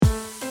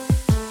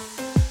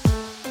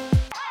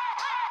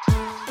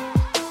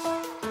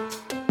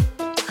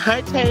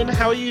Hi, Tane.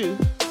 How are you?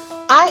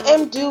 I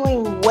am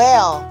doing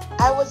well.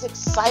 I was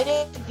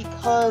excited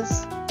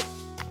because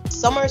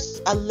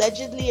summer's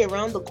allegedly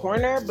around the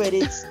corner, but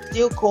it's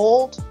still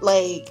cold.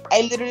 Like,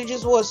 I literally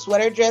just wore a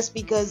sweater dress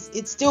because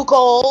it's still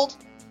cold.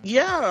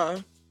 Yeah,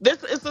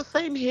 this is the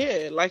same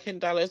here. Like in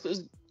Dallas,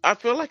 I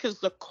feel like it's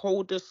the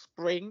coldest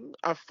spring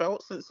I've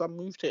felt since I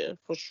moved here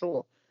for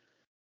sure.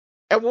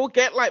 And we'll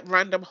get like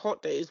random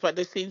hot days, but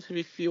they seem to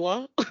be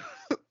fewer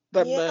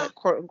than Yeah, the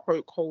quote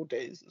unquote cold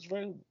days. It's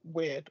very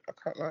weird. I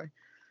can't lie.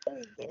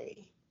 very,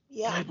 very.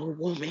 Yeah. Global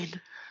warming.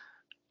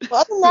 But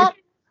other than that,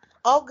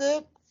 all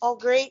good, all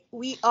great.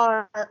 We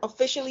are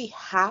officially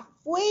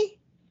halfway.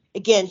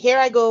 Again, here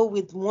I go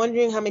with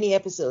wondering how many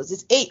episodes.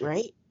 It's 8,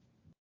 right?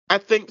 I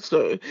think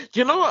so. Do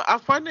you know what? I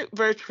find it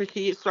very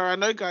tricky. So I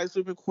know, guys,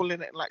 we've been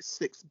calling it like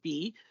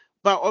 6B,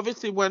 but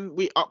obviously when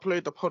we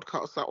upload the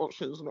podcast, that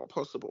option is not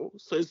possible.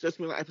 So it's just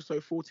been like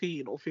episode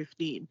 14 or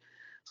 15.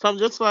 So I'm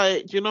just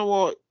like, do you know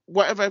what?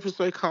 Whatever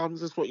episode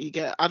comes is what you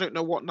get. I don't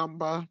know what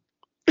number,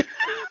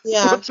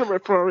 Yeah. what to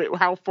refer it,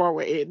 how far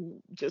we're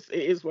in. Just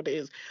it is what it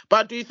is. But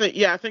I do think,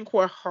 yeah, I think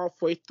we're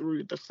halfway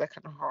through the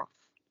second half.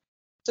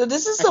 So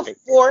this is I the think.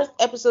 fourth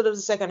episode of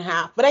the second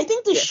half, but I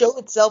think the show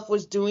Yes. itself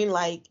was doing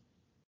like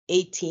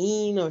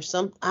 18 or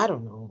something. I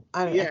don't know.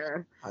 I don't know Yeah.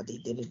 how they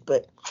did it,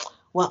 but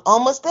we're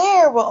almost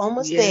there. We're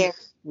almost there.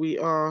 Yes, we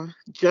are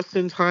just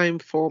in time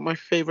for my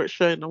favorite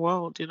show in the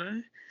world,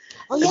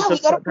 Oh And yeah, we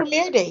just got a like that.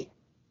 premiere date.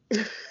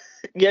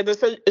 Yeah,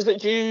 is it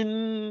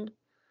June?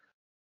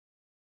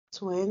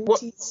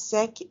 What?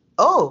 22nd.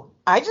 Oh,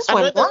 I just I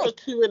know went there's a blank.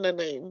 two in the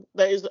name.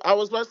 There is. I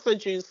was about to say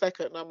June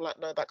 2nd, and I'm like,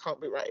 no, that can't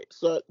be right.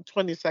 So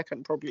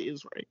 22nd probably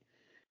is right.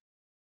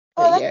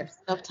 But Oh, that yes, gives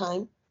enough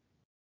time.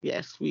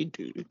 yes, we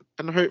do,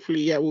 and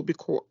hopefully, yeah, we'll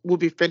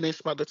be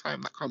finished by the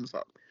time that comes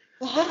up.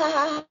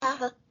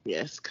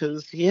 Yes,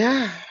 because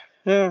yeah,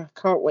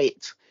 can't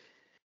wait.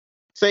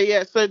 So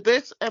yeah, so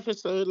this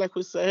episode, like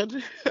we said,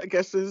 I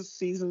guess is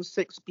season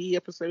 6B,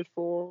 episode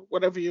 4,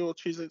 whatever you're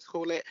choosing to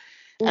call it,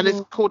 and it's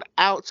hmm called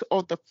Out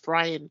of the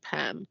Frying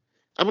Pan.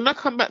 I'm gonna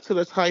come back to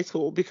the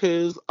title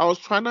because I was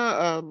trying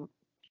to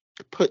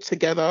put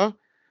together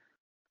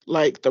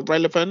like the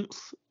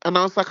relevance, and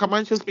I was like, am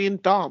I just being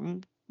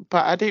dumb?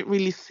 But I didn't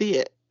really see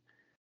it.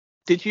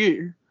 Did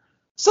you?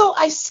 So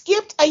I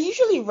skipped. I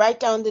usually write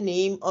down the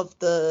name of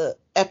the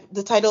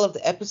title of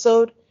the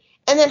episode,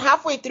 and then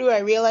halfway through I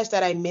realized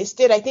that I missed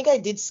it. I think I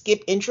did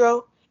skip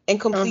intro and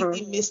Uh huh.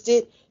 completely missed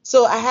it.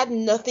 So I had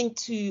nothing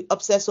to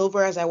obsess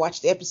over as I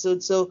watched the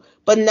episode. So,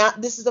 but not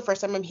this is the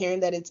first time I'm hearing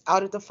that it's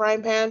out of the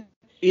frying pan,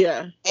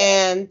 Yeah.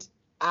 and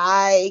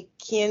I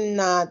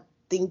cannot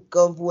think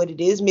of what it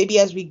is. Maybe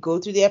as we go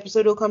through the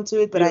episode, it'll come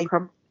to it. But You'll I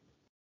come.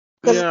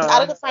 because it's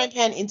out of Yeah. the frying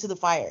pan into the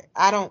fire.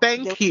 I don't. There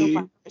Thank was no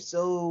fire, you.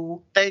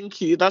 so Thank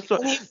you. That's what.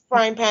 only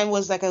frying pan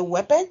was like a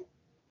weapon.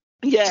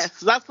 Yes,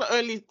 that's the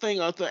only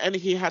thing. And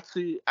he had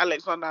to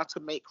Alexander had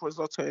to make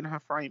risotto in her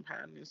frying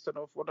pan instead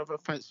of whatever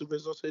fancy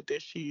risotto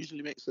dish she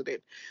usually makes it in.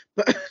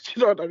 But do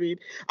you know what I mean?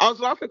 I was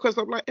laughing because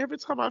I'm like, every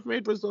time I've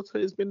made risotto,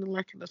 it's been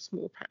like in a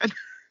small pan.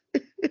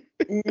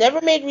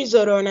 Never made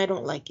risotto and I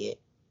don't like it.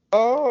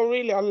 Oh,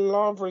 really? I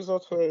love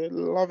risotto.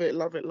 Love it,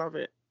 love it, love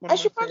it. One I of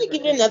my should probably favorite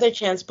give it dishes. another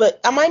chance, but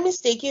am I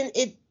mistaken?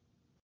 It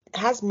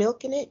has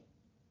milk in it?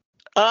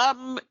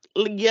 Um,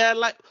 yeah,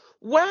 like,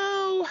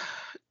 well,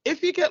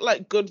 if you get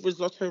like good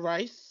risotto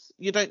rice,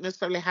 you don't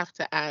necessarily have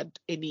to add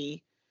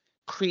any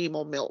cream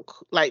or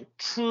milk. Like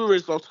true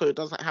risotto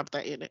doesn't have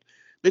that in it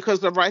because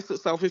the rice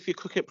itself, if you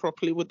cook it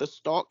properly with the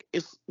stock,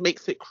 is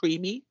makes it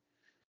creamy.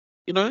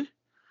 You know,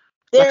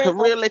 like a Therein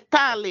real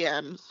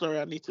Italian. Sorry,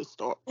 I need to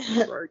stop.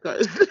 lies, Sorry,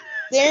 guys.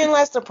 therein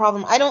lies the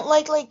problem. I don't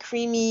like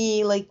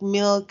creamy like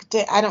milk.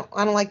 I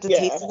don't like the Yeah.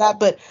 taste of that.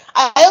 But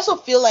I also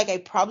feel like I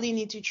probably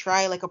need to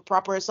try like a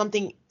proper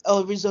something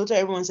a risotto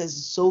everyone says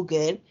is so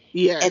good,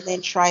 and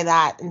then Yes. try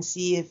that and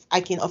see if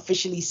I can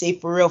officially say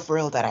for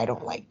real that I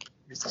don't like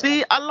risotto.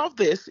 See, I love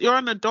this. You're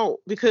an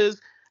adult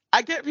because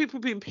I get people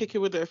being picky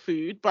with their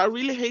food, but I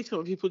really hate it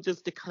when people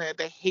just declare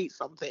they hate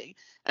something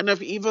and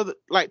have either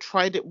like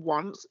tried it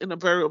once in a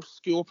very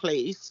obscure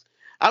place.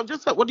 I'm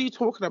just like, what are you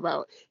talking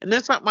about? And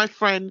there's like my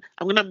friend,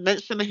 I'm gonna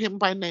mention him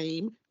by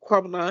name,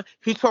 Kwabna,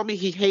 who told me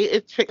he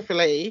hated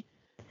Chick-fil-A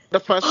the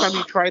first time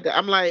he tried it.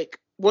 I'm like,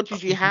 what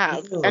did you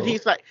have? And Ew.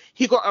 he's like,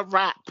 he got a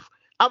wrap.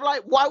 I'm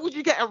like, why would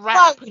you get a Why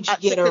wrap would you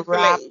at get a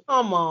wrap? Chick-fil-A?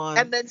 Come on.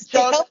 And then It's the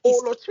judge healthy all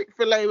stuff. of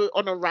Chick-fil-A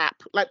on a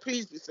wrap. Like,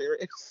 please be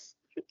serious.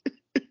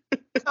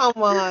 Come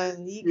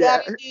on. You Yeah.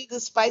 gotta do the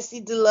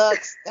spicy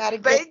deluxe. Gotta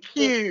get Thank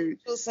the you.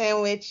 full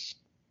sandwich.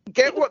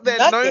 Get Even what they're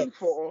known nuggets.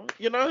 for?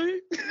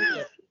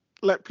 Yeah.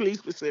 Like,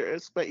 please be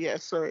serious. But yeah,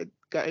 sorry,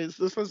 guys.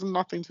 This has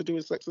nothing to do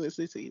with Sex and the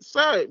City.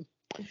 So,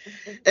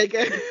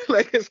 again,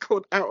 like it's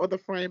called Out of the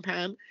Frying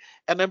Pan.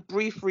 And a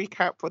brief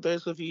recap for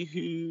those of you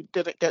who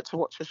didn't get to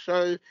watch the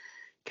show.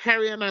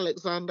 Carrie and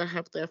Alexander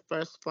have their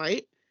first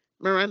fight.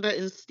 Miranda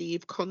and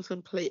Steve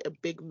contemplate a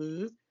big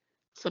move.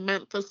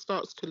 Samantha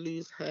starts to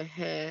lose her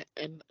hair,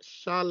 and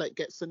Charlotte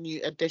gets a new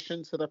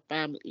addition to the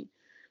family.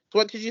 So,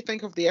 what did you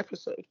think of the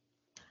episode?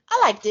 I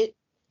liked it.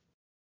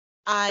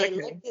 I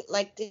Okay.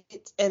 liked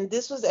it, and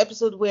this was the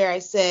episode where I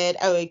said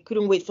I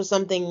couldn't wait for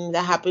something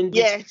that happened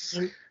Yes.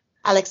 between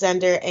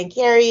Alexander and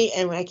Carrie,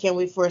 and I can't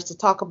wait for us to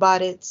talk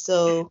about it.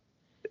 So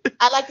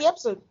I liked the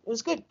episode. It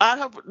was good. I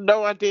have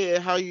no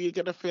idea how you're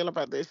gonna feel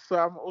about this, so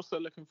I'm also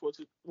looking forward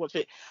to watch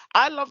it.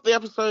 I love the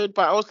episode,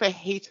 but I also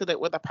hated it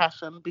with a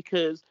passion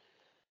because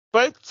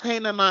both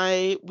Tane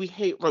and we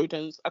hate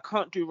rodents. I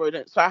can't do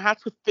rodents, so I had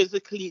to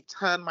physically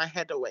turn my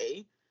head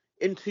away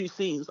in two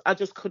scenes. I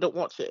just couldn't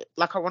watch it.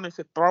 Like I wanted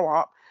to throw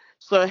up.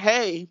 So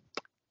hey,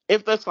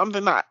 if there's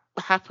something that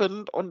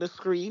happened on the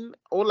screen,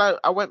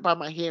 I went by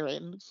my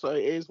hearing, so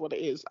it is what it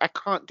is. I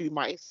can't do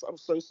mice. I'm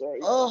so sorry.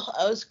 Oh,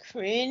 I was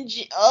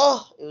cringe.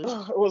 Oh, it was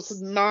Ugh, it was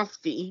gross.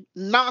 nasty,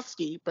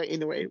 nasty. But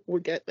anyway,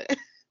 we'll get there.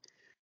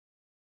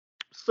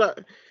 So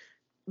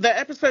the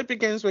episode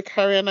begins with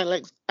Carrie and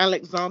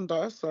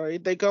Alexander. Sorry,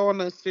 they go on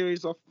a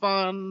series of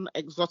fun,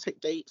 exotic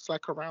dates,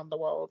 like around the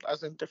world,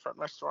 as in different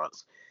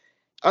restaurants,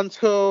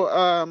 until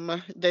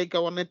they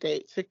go on a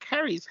date to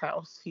Carrie's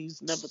house.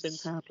 He's never been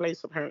to her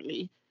place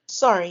apparently.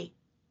 Sorry.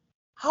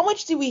 How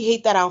much did we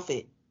hate that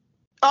outfit?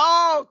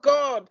 Oh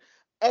God.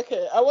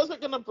 Okay, I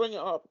wasn't gonna bring it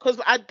up because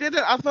I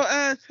didn't. I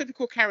thought,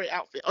 typical Carrie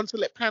outfit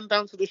until it panned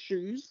down to the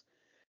shoes,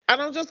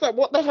 and I'm just like,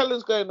 what the hell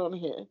is going on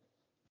here?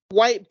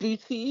 White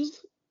booties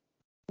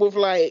with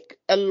like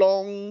a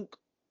long,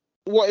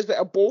 what is it,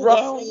 a ball gown?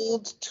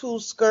 Ruffled tulle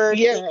skirt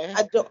thing. Yeah,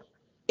 I don't.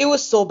 It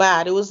was so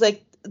bad. It was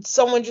like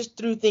someone just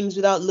threw things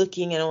without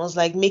looking, and it was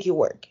like, make it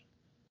work.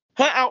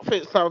 her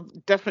outfits have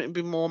definitely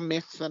been more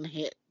miss than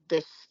hit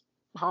this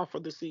half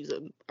of the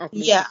season. I've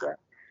Yeah. noticed that.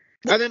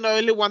 And then the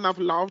only one I've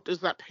loved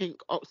is that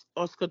pink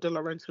Oscar de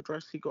la Renta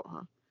dress he got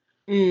her.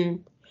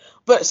 Mm.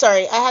 But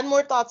sorry, I had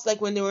more thoughts like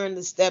when they were in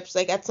the steps.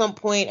 Like at some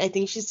point, I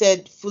think she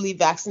said fully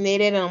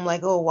vaccinated, and I'm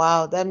like, oh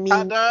wow, that I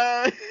means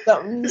know.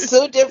 something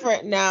so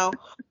different now.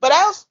 But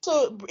I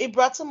also it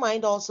brought to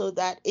mind also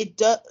that it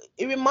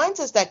reminds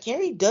us that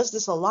Carrie does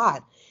this a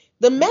lot.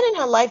 The men in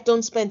her life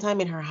don't spend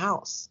time in her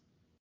house.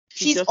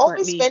 She's She's just like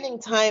always me. spending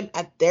time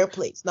at their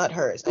place, not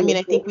hers. I mean,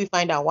 I think Mhm. we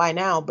find out why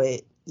now,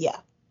 but yeah.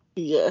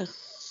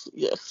 Yes,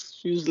 yes.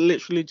 She's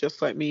literally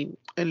just like me,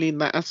 only in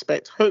that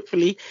aspect,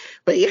 hopefully.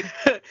 But yeah.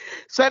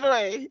 So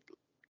anyway,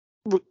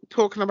 we're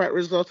talking about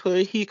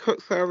risotto. He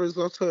cooks her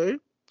risotto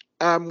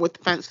with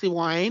fancy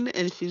wine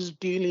and she's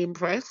duly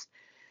impressed.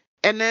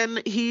 And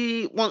then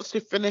he wants to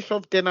finish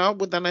off dinner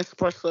with an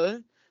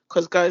espresso.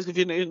 Because guys, if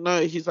you don't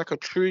know, he's like a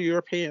true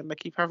European. They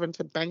keep having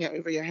to bang it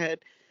over your head.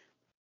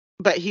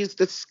 But he's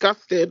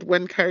disgusted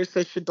when Carrie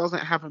says she doesn't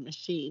have a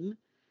machine.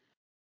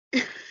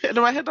 In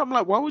my head, I'm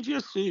like, why would you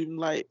assume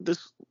like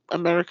this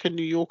American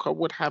New Yorker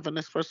would have an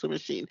espresso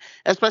machine,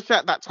 especially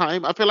at that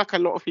time? I feel like a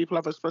lot of people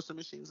have espresso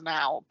machines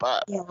now,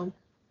 but Yeah.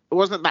 it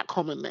wasn't that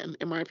common then,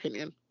 in my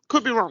opinion.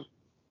 Could be wrong.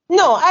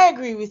 No, I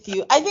agree with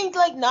you. I think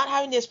like not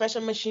having the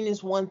espresso machine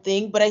is one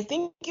thing, but I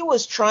think it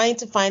was trying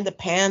to find the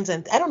pans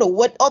and I don't know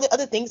what all the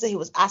other things that he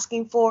was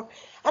asking for.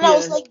 And I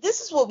was Yeah. like,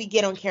 this is what we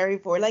get on Carrie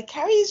for. Like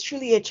Carrie is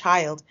truly a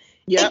child.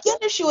 Yep. Again,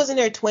 if she was in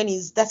her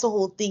 20s, that's the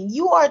whole thing.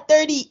 You are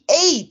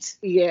 38.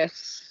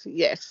 Yes.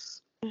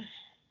 Yes.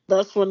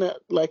 That's when it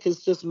like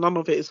it's just none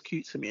of it is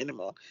cute to me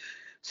anymore.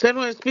 So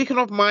anyway, speaking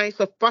of mice,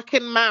 a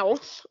fucking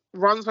mouse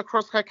runs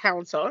across her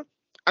counter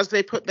as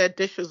they put their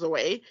dishes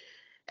away.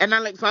 And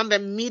Alexander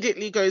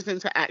immediately goes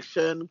into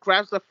action,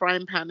 grabs the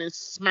frying pan and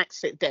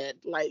smacks it dead,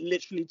 like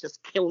literally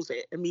just kills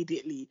it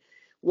immediately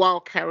while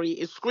Carrie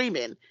is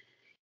screaming.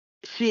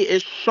 She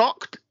is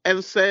shocked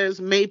and says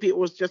maybe it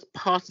was just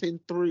passing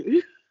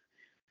through.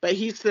 But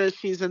he says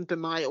she's in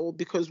denial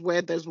because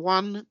where there's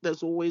one,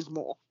 there's always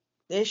more.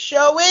 This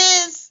show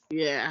is.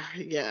 Yeah,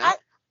 yeah, I,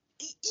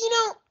 you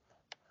know,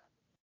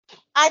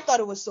 I thought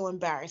it was so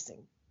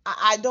embarrassing.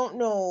 I don't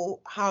know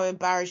how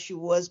embarrassed she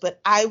was,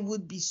 but I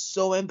would be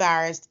so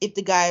embarrassed if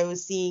the guy I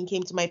was seeing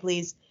came to my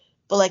place.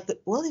 But like,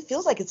 well, it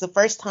feels like it's the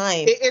first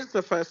time, it is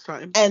the first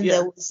time. and Yeah,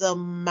 there was a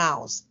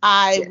mouse.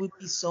 I yeah, would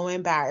be so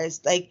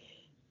embarrassed. Like,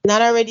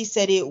 Nana already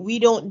said it. We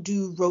don't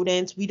do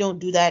rodents. We don't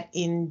do that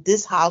in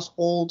this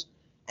household.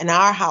 In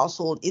our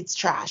household, it's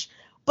trash.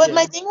 But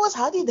my yeah, thing was,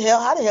 how the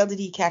hell did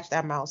he catch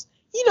that mouse?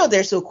 You know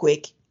they're so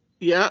quick.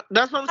 yeah.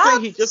 That's what I'm How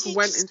saying. did He just he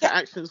went just into get?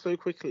 action so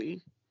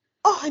quickly.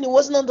 Oh, and it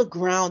wasn't on the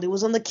ground. It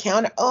was on the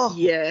counter. Oh my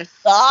Yes,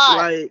 God.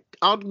 like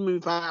I'd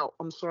move out.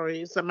 I'm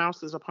sorry, it's a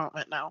mouse's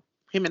apartment now.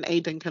 Him and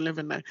Aiden can live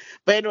in there.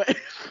 But anyway,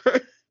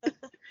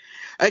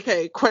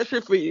 okay.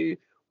 Question for you: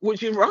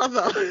 would you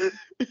rather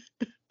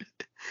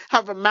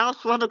have a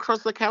mouse run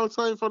across the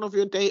counter in front of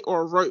your date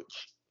or a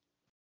roach?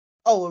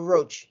 Oh, a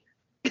roach.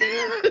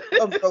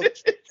 A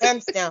roach.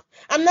 Hands down.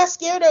 I'm not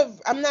scared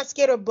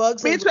of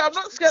bugs Me and too. I'm roaches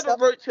not and scared of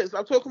stuff. roaches.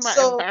 I'm talking about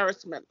So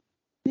embarrassment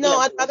no,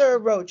 I'd level. rather a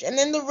roach. And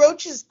then the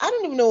roaches, I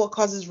don't even know what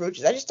causes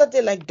roaches. I just thought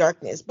they like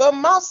darkness. But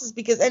mouse is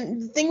because,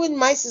 and the thing with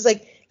mice is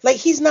like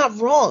he's not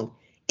wrong.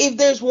 If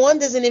there's one,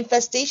 there's an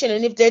infestation,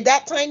 and if they're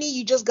that tiny,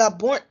 you just got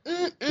born.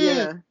 Mm-mm.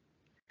 Yeah.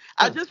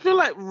 I just feel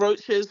like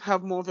roaches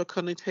have more of a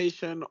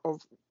connotation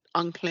of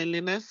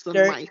uncleanliness than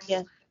Dirt. mice.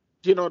 Yeah.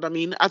 Do you know what I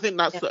mean? I think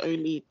that's Yeah. the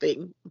only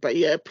thing. But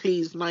yeah,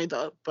 please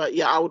neither. But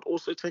yeah, I would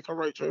also take a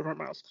roach over a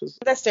mouse because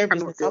That's their I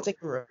cannot business. I'll deal.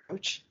 take a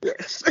roach.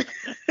 Yes.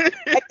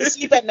 I can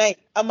sleep at night.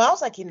 A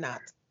mouse, I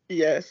cannot.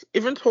 Yes.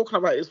 Even talking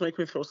about it is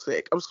making me feel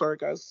sick. I'm sorry,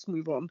 guys. Let's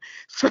move on.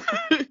 So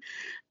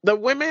the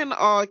women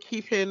are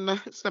keeping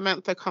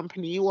Samantha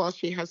company while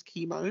she has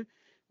chemo.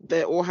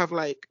 They all have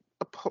like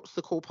a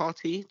popsicle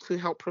party to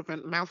help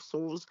prevent mouth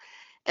sores.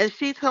 And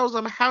she tells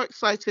them how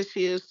excited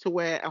she is to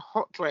wear a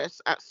hot dress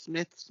at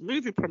Smith's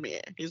movie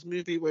premiere. His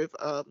movie with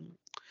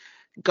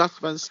Gus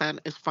Van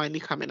Sant is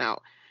finally coming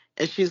out.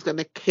 And she's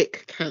gonna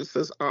kick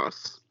cancer's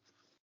ass.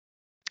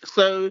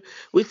 So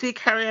we see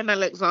Carrie and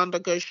Alexander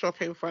go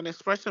shopping for an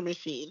espresso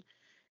machine,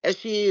 and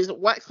she is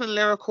waxing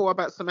lyrical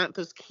about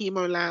Samantha's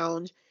chemo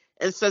lounge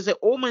and says it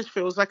almost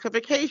feels like a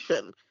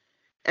vacation.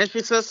 And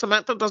she says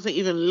Samantha doesn't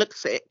even look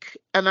sick.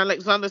 And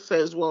Alexander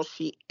says, well,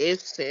 she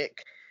is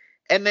sick.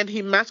 And then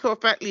he matter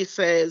of factly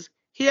says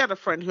he had a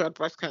friend who had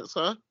breast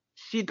cancer.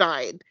 She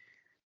died.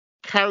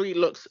 Carrie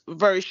looks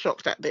very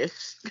shocked at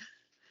this.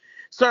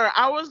 So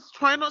I was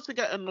trying not to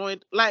get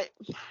annoyed. Like,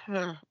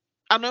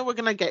 I know we're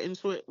going to get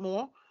into it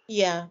more,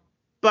 Yeah.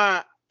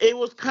 but it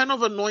was kind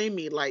of annoying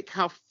me, like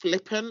how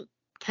flippant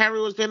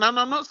Carrie was being. And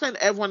I'm not saying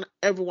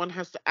everyone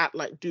has to act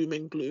like doom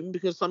and gloom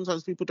because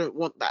sometimes people don't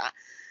want that.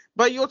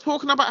 But you're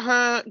talking about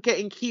her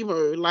getting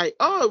chemo, like,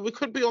 oh, we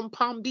could be on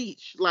Palm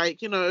Beach, like,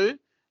 It's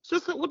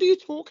just like, what are you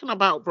talking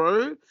about,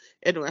 bro?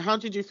 Anyway, how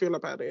did you feel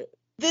about it?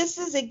 This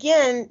is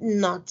again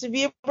not to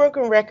be a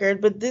broken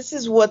record, but this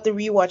is what the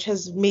rewatch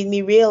has made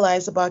me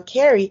realize about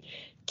Carrie.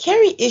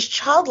 Carrie is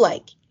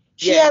childlike.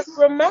 She has Yes.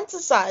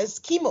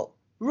 romanticized chemo.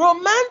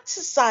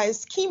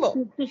 Romanticized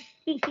chemo.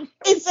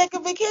 It's like a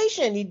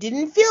vacation. You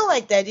didn't feel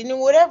like that. Didn't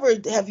whatever.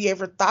 Have you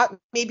ever thought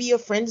maybe your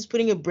friend is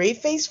putting a brave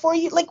face for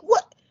you? Like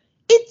what?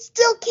 It's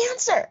still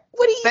cancer.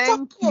 What are you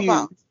Thank talking you.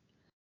 about?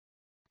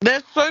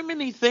 There's so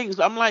many things.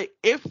 I'm like,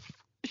 if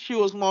she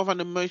was more of an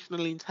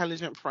emotionally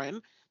intelligent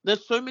friend,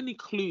 there's so many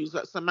clues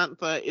that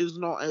Samantha is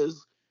not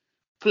as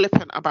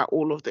flippant about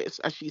all of this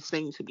as she's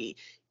saying to be.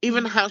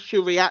 Even how she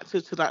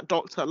reacted to that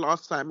doctor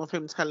last time of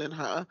him telling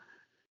her,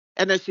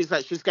 and then she's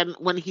like, she's getting,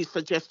 when he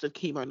suggested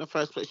chemo in the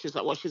first place, she's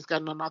like, well, she's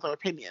getting another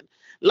opinion.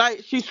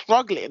 Like, she's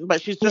struggling,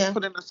 but she's just Yeah.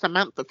 putting a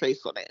Samantha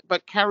face on it.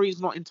 But Carrie's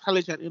not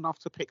intelligent enough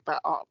to pick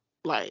that up.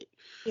 Like,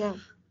 Yeah.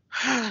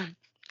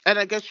 and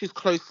I guess she's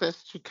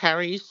closest to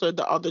Carrie, so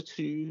the other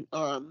two,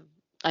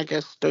 I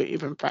guess, don't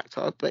even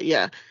factor. But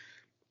yeah,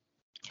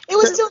 It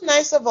was so still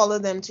nice of all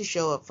of them to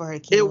show up for her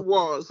it chemo.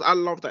 was. I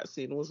love that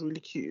scene. It was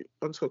really cute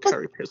until But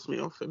Carrie pissed me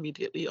off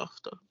immediately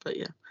after. But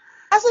yeah.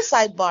 as a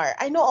sidebar,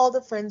 I know all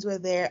the friends were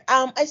there.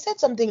 I said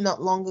something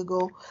not long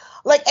ago.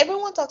 Like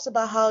everyone talks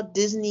about how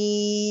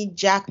Disney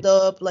jacked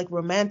up like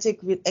romantic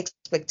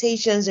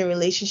expectations and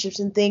relationships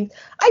and things.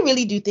 I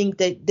really do think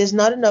that there's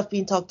not enough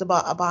being talked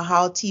about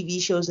how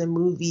TV shows and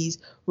movies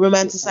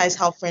romanticize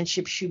how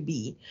friendship should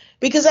be.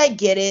 Because I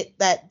get it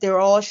that they're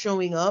all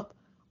showing up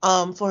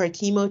for her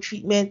chemo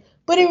treatment,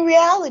 but in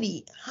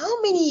reality,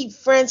 how many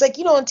friends like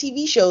on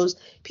TV shows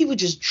people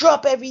just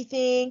drop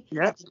everything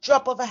Yep. at the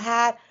drop of a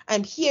hat.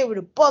 I'm here with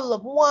a bottle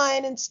of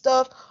wine and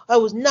stuff. I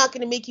was not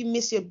going to make you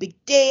miss your big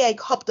day.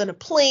 I hopped on a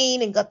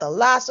plane and got the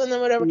last one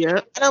and whatever.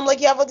 Yep. And I'm like,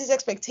 you have all these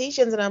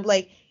expectations. And I'm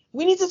like,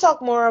 we need to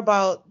talk more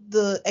about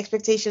the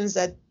expectations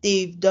that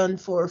they've done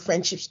for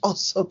friendships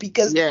also,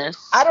 because I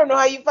Yes. don't know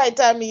how you find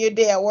time in your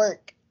day at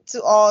work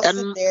to all sit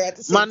And there at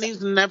the same time.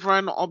 money's never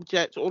an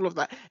object, all of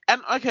that.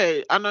 And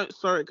okay, I know,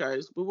 sorry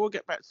guys, we will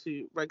get back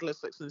to regular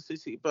Sex and the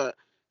City, but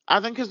I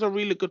think it's a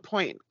really good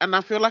point. And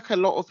I feel like a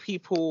lot of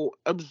people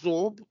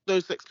absorb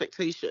those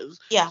expectations.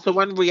 Yeah, So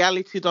when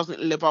reality doesn't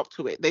live up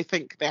to it, they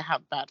think they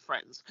have bad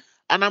friends.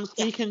 And I'm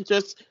yeah. speaking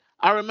just,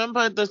 I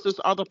remember there's this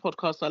other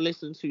podcast I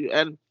listened to,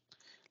 and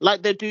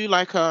like they do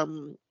like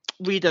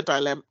reader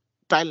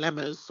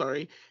dilemmas,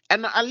 sorry.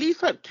 And at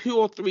least like 2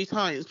 or 3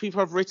 times people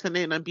have written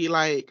in and be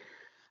like,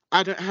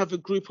 I don't have a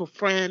group of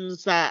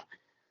friends that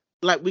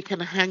like we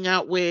can hang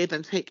out with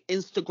and take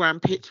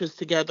Instagram pictures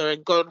together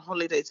and go on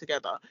holiday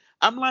together.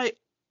 I'm like,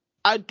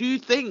 I do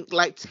think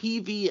like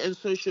TV and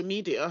social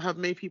media have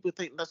made people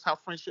think that's how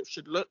friendship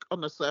should look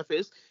on the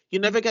surface. You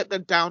never get the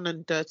down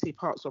and dirty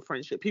parts of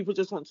friendship. People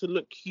just want to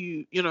look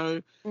cute,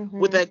 with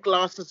Mm-hmm. their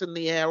glasses in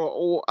the air,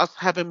 or us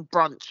having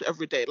brunch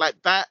every day. Like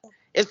that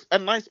is a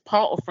nice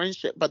part of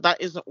friendship, but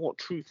that isn't what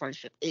true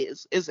friendship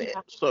is it?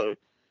 Yeah. So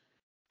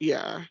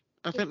yeah,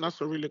 I think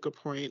that's a really good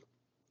point.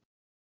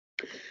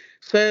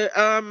 So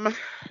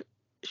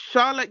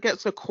Charlotte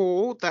gets a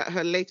call that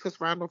her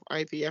latest round of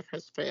IVF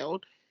has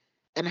failed,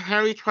 and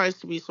Harry tries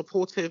to be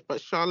supportive,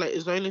 but Charlotte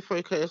is only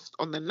focused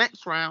on the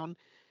next round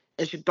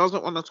and she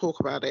doesn't want to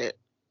talk about it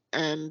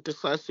and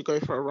decides to go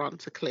for a run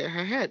to clear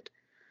her head.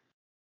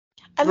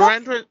 I love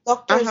Miranda,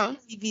 doctors uh-huh.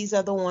 and TVs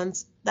are the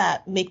ones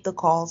that make the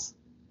calls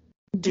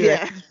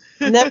Yeah.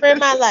 directly. Never in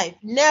my life,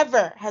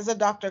 never has a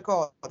doctor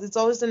called. It's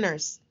always the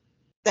nurse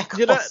that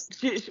You know,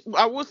 calls.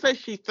 I will say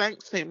she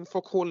thanks him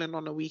for calling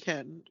on the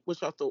weekend,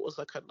 which I thought was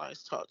like a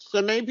nice touch.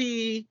 So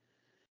maybe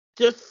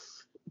just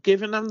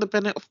giving them the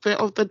benefit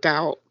of the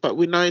doubt, but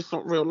we know it's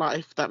not real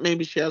life. That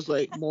maybe she has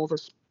like more of a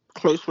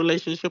close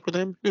relationship with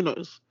him. Who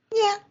knows?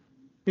 Yeah.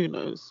 Who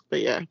knows?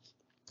 But yeah.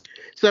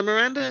 So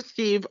Miranda and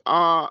Steve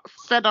are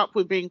fed up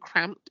with being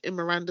cramped in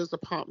Miranda's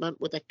apartment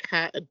with a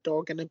cat, a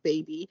dog, and a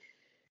baby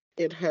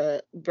in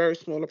her very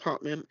small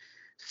apartment.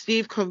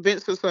 Steve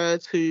convinces her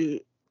to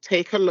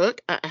take a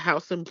look at a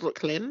house in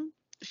Brooklyn.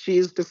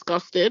 She's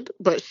disgusted,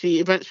 but she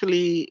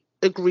eventually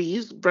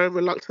agrees very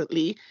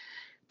reluctantly,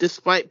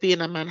 despite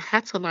being a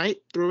Manhattanite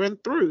through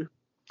and through.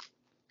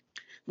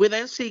 We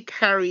then see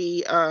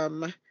Carrie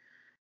have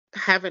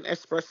an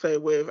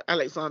espresso with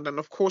Alexander, and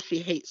of course she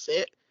hates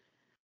it.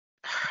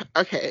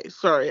 Okay,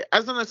 sorry.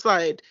 As an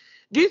aside,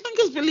 do you think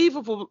it's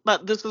believable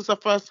that this is the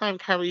first time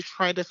Carrie's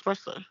tried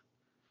espresso?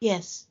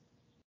 Yes.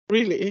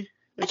 Really?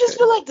 I just Okay.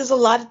 feel like there's a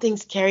lot of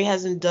things Carrie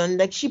hasn't done.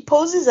 Like she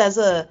poses as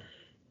a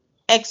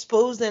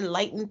exposed,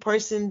 enlightened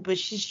person, but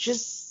she's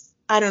just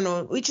I don't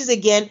know. Which is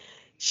again,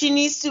 she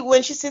needs to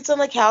when she sits on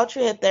the couch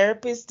with her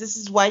therapist. This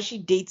is why she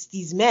dates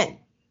these men.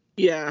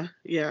 Yeah,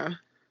 yeah,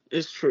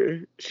 it's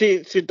true.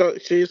 She's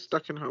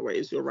stuck in her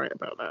ways. You're right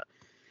about that.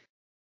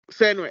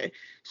 So anyway,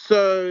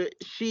 so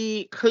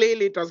she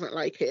clearly doesn't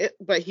like it,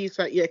 but he's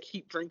like, yeah,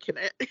 keep drinking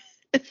it.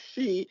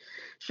 she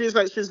she's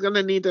like she's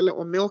gonna need a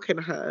little milk in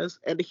hers,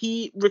 and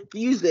he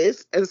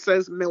refuses and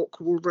says milk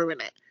will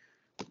ruin it.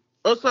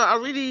 Also, I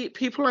really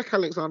people like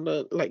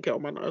Alexander like get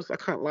on my nerves. I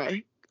can't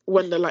lie.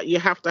 When they're like, you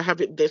have to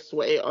have it this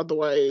way,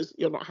 otherwise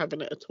you're not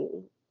having it at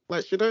all.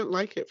 Like she don't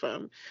like it,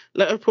 fam.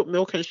 Let her put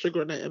milk and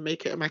sugar in it and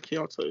make it a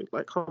macchiato.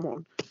 Like,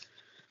 come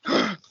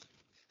on.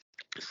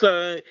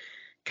 So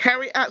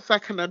Carrie acts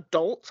like an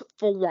adult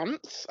for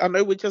once. I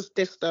know we just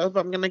dissed her, but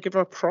I'm gonna give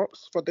her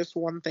props for this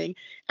one thing.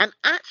 And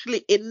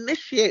actually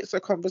initiates a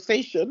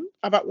conversation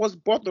about what's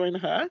bothering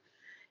her.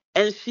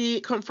 And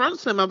she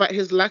confronts him about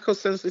his lack of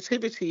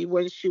sensitivity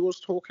when she was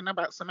talking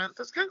about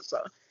Samantha's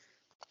cancer.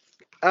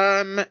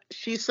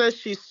 She says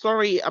she's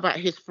sorry about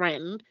his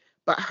friend,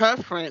 but her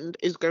friend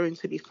is going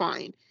to be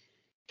fine.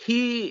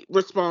 He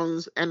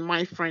responds, and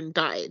my friend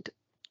died.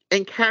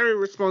 And Carrie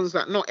responds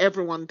that not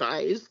everyone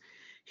dies.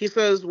 He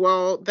says,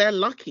 well, they're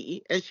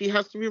lucky, and she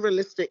has to be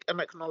realistic and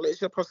acknowledge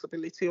the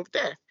possibility of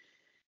death.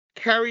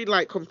 Carrie,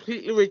 like,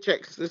 completely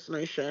rejects this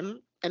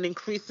notion and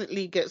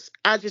increasingly gets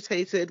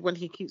agitated when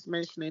he keeps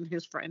mentioning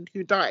his friend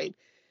who died.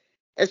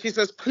 And she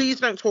says,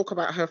 please don't talk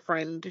about her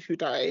friend who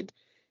died.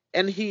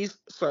 And he's,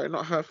 sorry,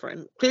 not her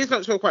friend. Please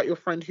don't talk about your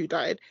friend who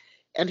died.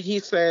 And he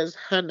says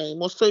her name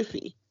was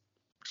Sophie.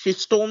 She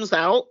storms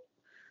out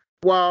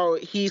while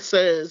he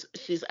says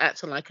she's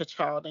acting like a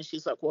child. And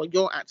she's like, well,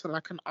 you're acting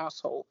like an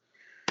asshole.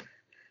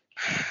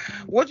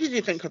 What did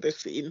you think of this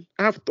scene?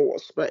 I have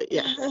thoughts, but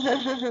yeah.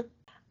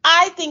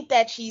 I think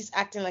that she's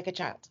acting like a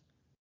child.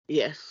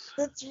 Yes.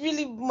 That's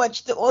really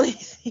much the only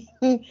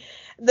thing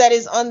that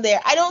is on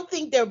there. I don't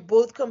think they're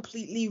both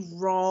completely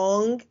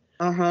wrong,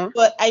 Uh-huh.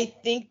 but I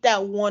think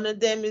that one of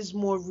them is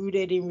more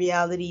rooted in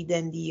reality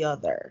than the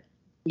other.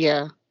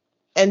 Yeah.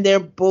 And they're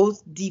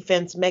both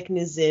defense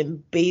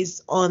mechanism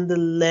based on the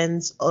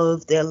lens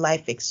of their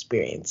life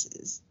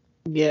experiences.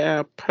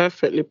 Yeah,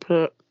 perfectly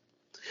put.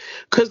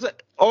 Because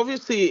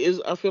obviously,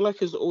 is I feel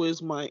like it's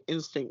always my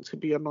instinct to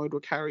be annoyed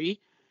with Carrie.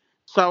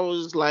 So I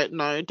was like,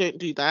 no, don't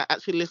do that.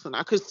 Actually, listen,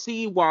 I could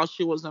see why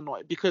she was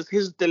annoyed because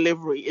his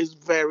delivery is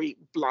very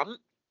blunt.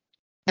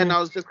 And Mm. I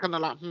was just kind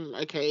of like,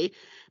 okay,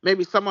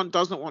 maybe someone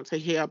doesn't want to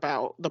hear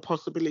about the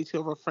possibility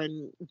of a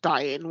friend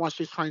dying while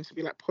she's trying to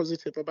be like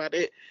positive about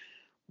it.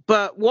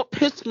 But what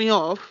pissed me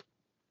off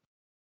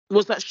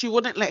was that she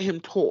wouldn't let him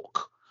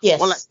talk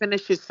or like Yes.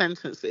 finish his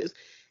sentences.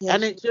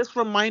 And Yes. it just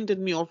reminded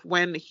me of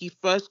when he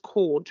first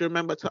called, do you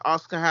remember, to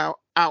ask her how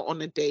out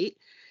on a date?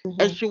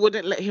 And Hmm. she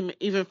wouldn't let him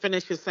even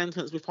finish his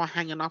sentence before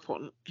hanging up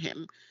on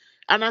him.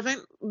 And I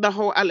think the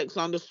whole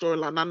Alexander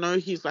storyline, I know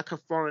he's like a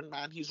foreign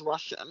man, he's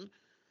Russian,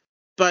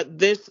 but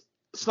this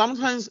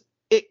sometimes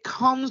it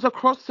comes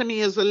across to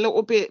me as a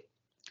little bit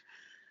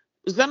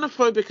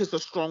xenophobic is a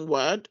strong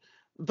word,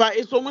 but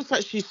it's almost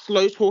like she's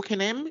slow talking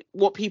him.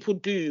 What people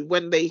do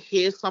when they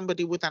hear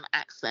somebody with an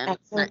accent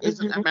Accent. that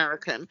isn't Hmm.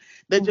 American,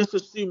 they Hmm. just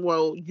assume,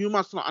 well, you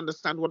must not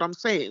understand what I'm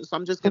saying, so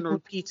I'm just going to Hmm.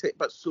 repeat it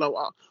but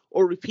slower,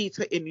 or repeat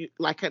it in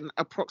like an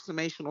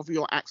approximation of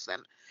your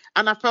accent.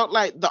 And I felt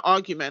like the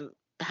argument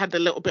had a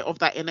little bit of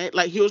that in it.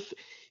 Like he was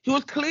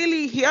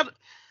clearly he had.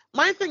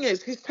 My thing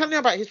is, he's telling me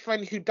about his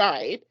friend who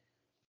died.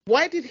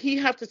 Why did he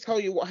have to tell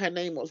you what her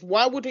name was?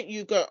 Why wouldn't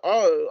you go,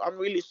 oh, I'm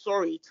really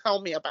sorry,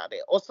 tell me about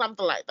it, or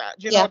something like that?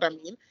 Do you know Yeah. what I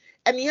mean?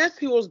 And yes,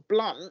 he was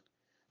blunt,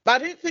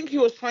 but I didn't think he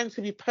was trying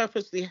to be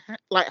purposely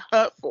like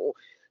hurtful.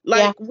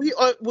 Yeah. Like we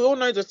all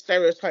know the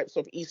stereotypes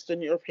of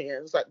Eastern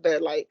Europeans, like they're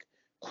like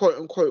quote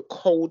unquote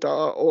colder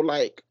or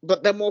like,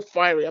 but they're more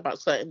fiery about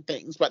certain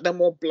things, but they're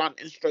more blunt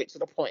and straight to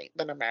the point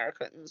than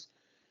Americans.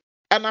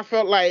 And I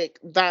felt like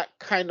that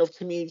kind of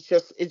to me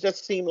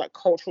just seemed like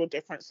cultural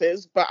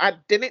differences, but I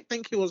didn't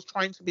think he was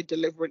trying to be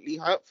deliberately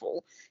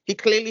hurtful. He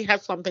clearly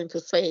had something to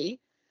say,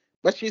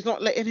 but she's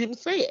not letting him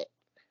say it.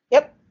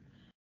 Yep.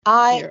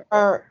 I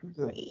Yeah.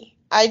 agree.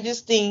 I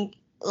just think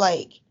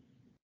like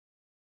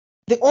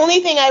The only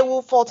thing I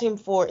will fault him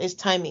for is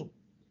timing.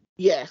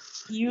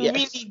 Yes, You yes,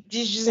 really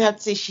just have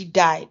to say she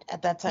died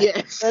at that time.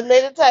 yes. The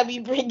later time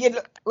you bring it,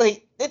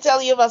 like they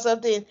tell you about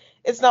something,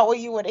 it's not what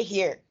you want to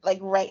hear, like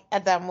right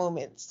at that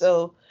moment.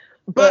 So,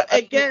 but But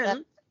other than that,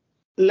 again,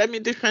 let me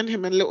defend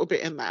him a little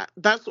bit in that.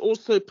 That's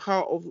also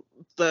part of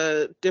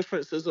the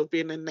differences of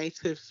being a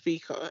native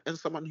speaker and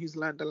someone who's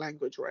learned the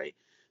language, right?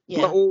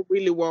 We're yeah, all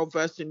really well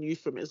versed in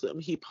euphemism.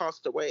 He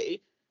passed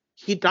away.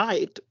 He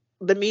died.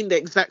 They mean the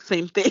exact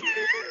same thing.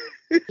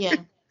 yeah,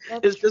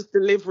 that's It's true. just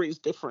delivery is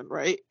different,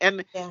 right?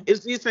 And Yeah,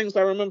 it's these things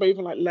I remember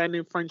even like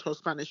learning French or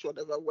Spanish or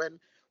whatever, when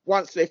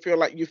once they feel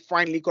like you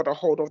finally got a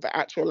hold of the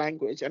actual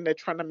language and they're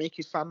trying to make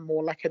you sound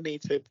more like a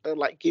native, they'll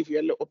like give you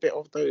a little bit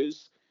of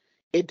those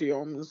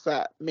idioms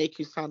that make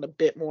you sound a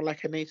bit more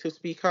like a native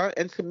speaker.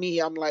 And to me,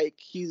 I'm like,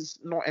 he's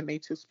not a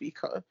native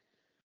speaker.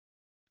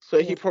 So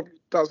he yeah.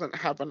 probably doesn't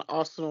have an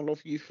arsenal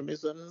of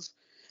euphemisms.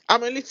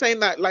 I'm only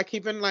saying that, like,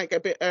 even like a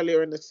bit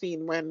earlier in the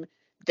scene when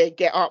they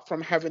get up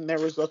from having their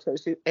risotto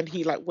and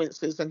he like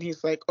winces and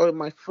he's like, "Oh,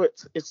 my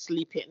foot is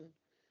sleeping."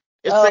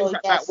 It's things Oh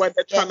like that where yes,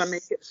 they're trying to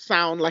make yes, it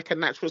sound like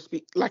a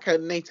like a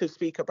native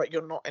speaker, but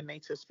you're not a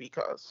native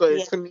speaker. So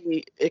yeah. to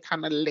me, it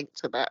kind of linked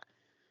to that.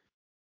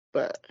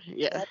 But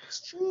yeah. That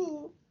is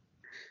true.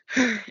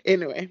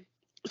 Anyway,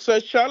 so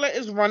Charlotte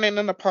is running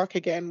in the park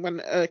again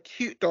when a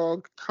cute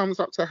dog comes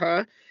up to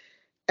her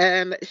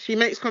and she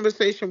makes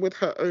conversation with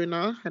her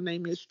owner. Her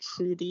name is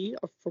Trudy.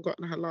 I've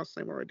forgotten her last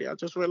name already. I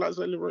just realized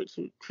I only wrote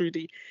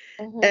Trudy.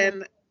 Hmm.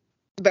 And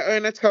the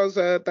owner tells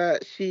her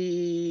that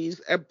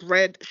she's a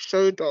bred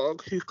show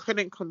dog who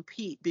couldn't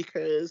compete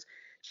because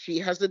she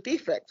has a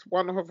defect.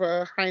 One of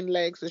her hind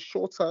legs is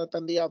shorter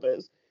than the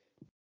others.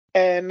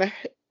 And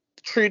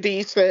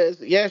Trudy says,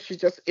 yeah, she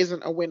just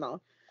isn't a winner.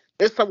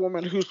 It's a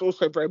woman who's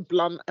also very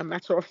blunt and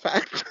matter of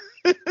fact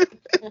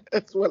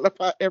as well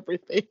about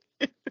everything.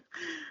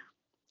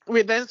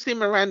 We then see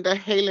Miranda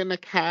hailing a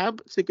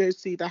cab to go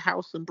see the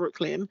house in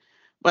Brooklyn,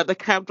 but the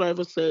cab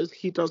driver says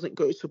he doesn't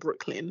go to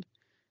Brooklyn.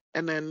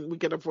 And then we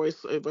get a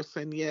voiceover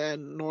saying, yeah,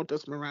 nor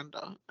does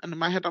Miranda. And in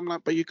my head, I'm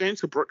like, but you're going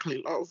to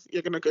Brooklyn, love.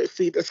 You're going to go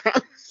see this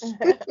house.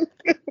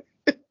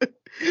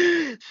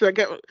 Should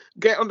I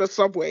get on the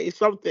subway,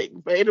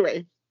 something? But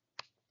anyway,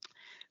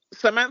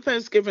 Samantha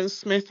is giving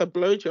Smith a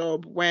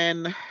blowjob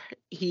when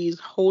he's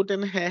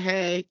holding her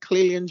hair,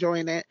 clearly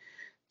enjoying it,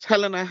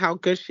 telling her how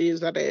good she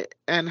is at it,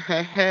 and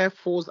her hair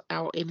falls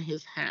out in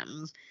his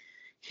hands.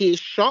 He is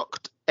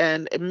shocked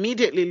and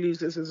immediately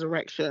loses his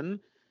erection.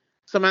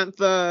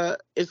 Samantha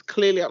is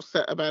clearly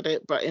upset about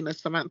it, but in a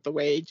Samantha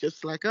way,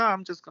 just like, oh,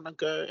 I'm just gonna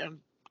go and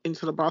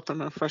into the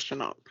bathroom and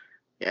freshen up.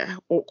 Yeah,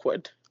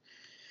 awkward.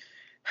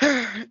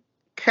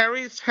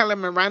 Carrie's telling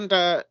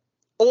Miranda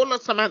all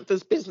of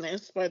Samantha's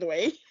business, by the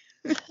way,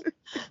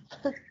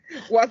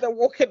 while they're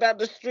walking down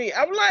the street.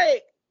 I'm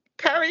like,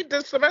 Carrie,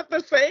 did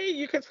Samantha say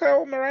you could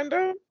tell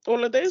Miranda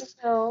all of this?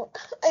 So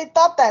I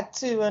thought that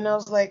too, and I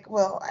was like,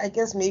 well, I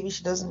guess maybe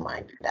she doesn't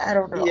mind. I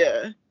don't know.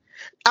 Yeah.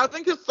 I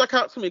think it stuck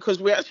out to me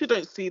because we actually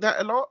don't see that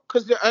a lot.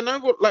 Because I know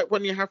what, like,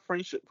 when you have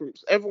friendship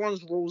groups,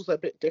 everyone's rules are a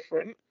bit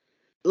different.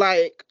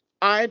 Like,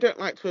 I don't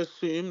like to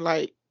assume,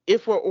 like,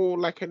 if we're all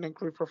like in a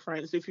group of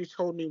friends, if you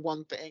told me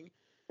one thing,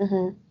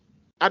 Hmm.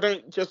 I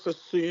don't just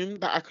assume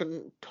that I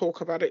can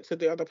talk about it to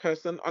the other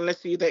person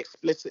unless you either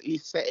explicitly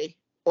say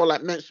or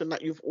like mention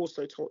that you've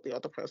also told the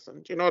other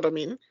person. Do you know what I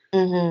mean?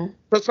 Hmm.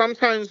 But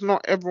sometimes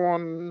not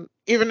everyone,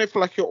 even if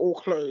like you're all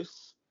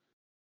close,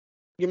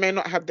 you may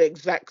not have the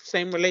exact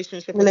same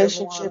relationship as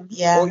Relationship, everyone, or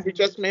yeah, you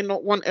just may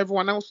not want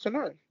everyone else to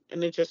know.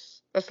 And it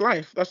just, that's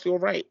life. That's your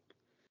right.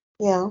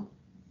 yeah.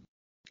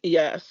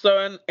 Yeah. So,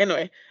 and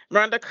anyway,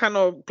 Miranda kind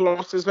of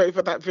glosses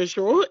over that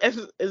visual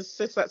and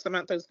insists that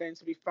Samantha is going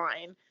to be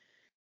fine.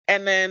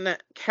 And then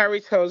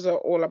Carrie tells her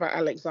all about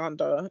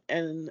Alexander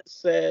and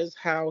says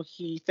how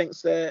he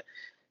thinks they're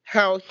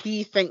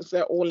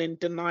all in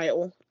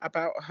denial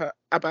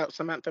about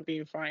Samantha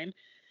being fine.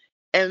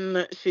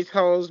 And she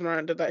tells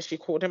Miranda that she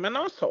called him an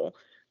asshole.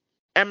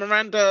 And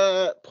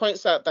Miranda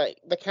points out that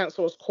the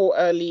cancer was caught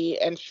early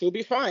and she'll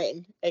be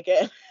fine.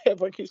 Again,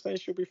 everyone keeps saying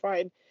she'll be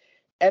fine.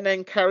 And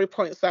then Carrie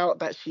points out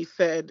that she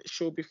said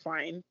she'll be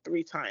fine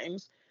 3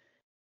 times.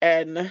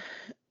 And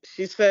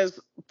she says,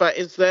 but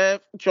it's their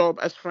job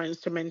as friends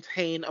to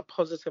maintain a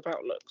positive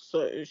outlook.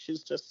 So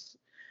she's just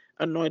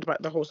annoyed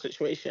about the whole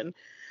situation.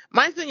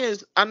 My thing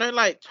is, I know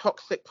like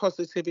toxic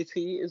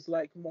positivity is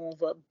like more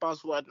of a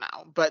buzzword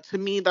now, but to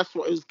me, that's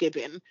what it was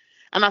given.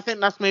 And I think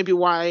that's maybe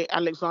why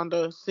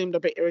Alexander seemed a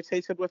bit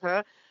irritated with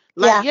her.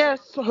 Like, Yeah,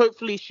 yes,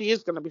 hopefully she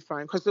is going to be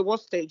fine because it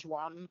was stage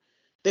 1.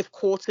 They've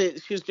caught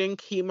it. She's doing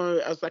chemo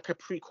as like a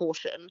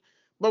precaution.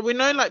 But we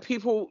know, like,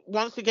 people,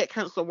 once you get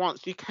cancer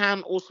once, you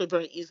can also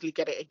very easily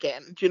get it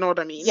again. Do you know what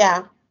I mean?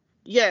 yeah.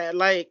 Yeah,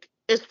 like,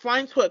 it's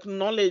fine to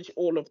acknowledge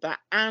all of that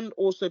and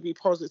also be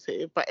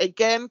positive. But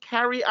again,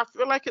 Carrie, I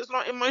feel like it's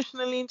not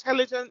emotionally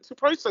intelligent to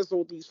process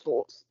all these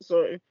thoughts.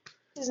 So,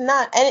 It's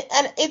not,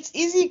 and it's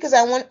easy because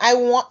I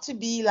want to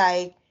be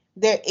like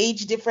their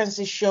age difference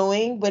is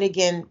showing, but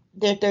again,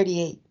 they're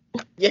 38.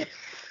 yeah,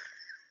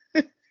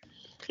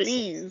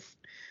 Please.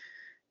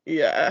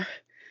 Yeah.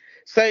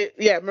 So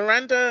yeah,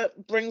 Miranda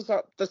brings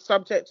up the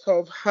subject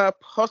of her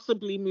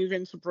possibly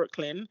moving to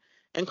Brooklyn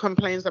and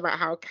complains about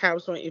how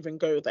cabs won't even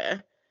go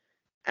there.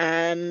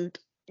 And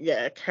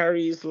yeah,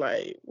 Carrie's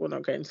like, we're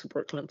not going to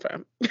Brooklyn,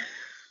 fam.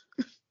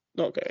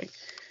 Not going.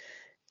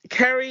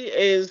 Carrie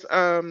is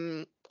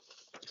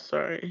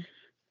sorry.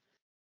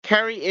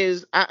 Carrie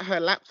is at her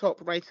laptop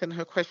writing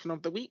her question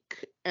of the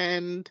week,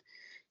 and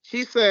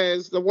she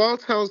says the world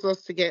tells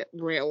us to get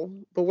real,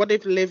 but what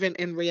if living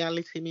in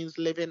reality means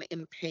living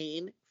in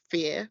pain,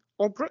 fear,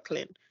 or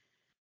Brooklyn?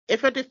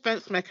 If a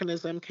defense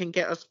mechanism can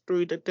get us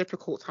through the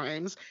difficult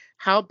times,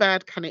 how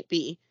bad can it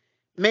be?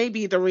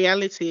 Maybe the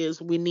reality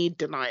is we need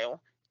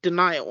denial.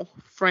 Denial,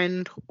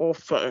 friend or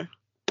foe?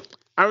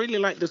 I really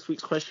like this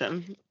week's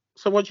question.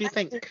 So, what do you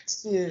think?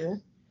 Too.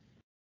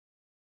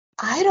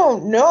 I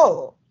don't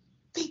know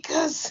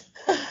because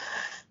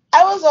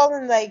I was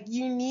all like,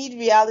 you need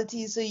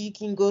reality so you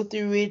can go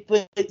through it,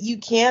 but you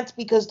can't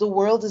because the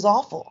world is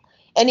awful.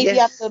 And if you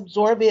have to Yes.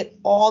 absorb it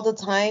all the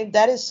time,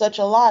 that is such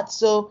a lot.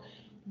 So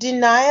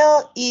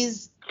denial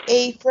is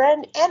a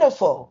friend and a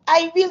foe.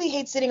 I really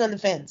hate sitting on the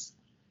fence,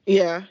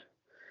 Yeah.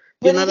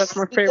 You but know, it that's is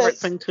my favorite because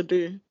thing to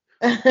do.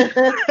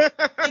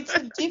 it's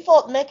a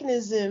default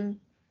mechanism,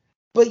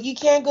 but you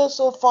can't go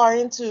so far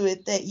into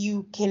it that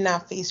you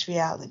cannot face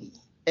reality.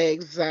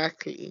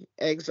 Exactly,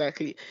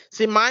 exactly.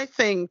 See, my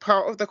thing,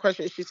 part of the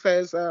question, she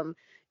says,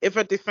 if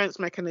a defense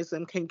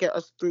mechanism can get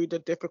us through the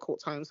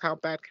difficult times, how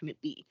bad can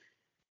it be?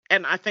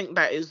 And I think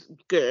that is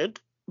good,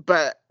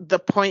 but the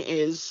point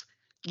is,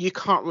 you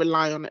can't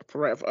rely on it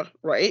forever,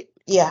 right?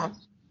 Yeah.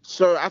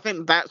 So I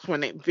think that's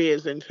when it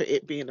veers into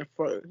it being a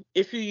foe.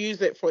 If you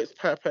use it for its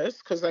purpose,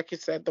 because like you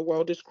said, the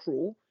world is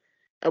cruel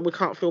and we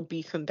can't feel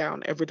beaten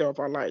down every day of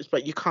our lives,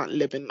 but you can't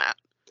live in that.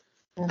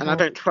 And I Hmm.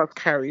 don't trust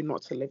Carrie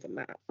not to live in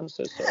that. I'm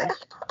so sorry.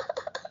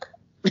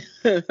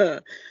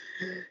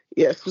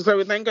 Yes, so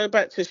we then go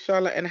back to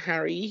Charlotte and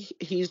Harry.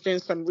 He's doing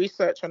some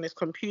research on his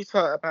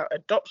computer about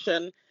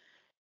adoption,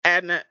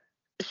 and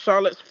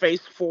Charlotte's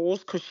face falls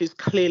because she's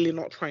clearly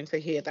not trying to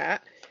hear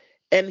that.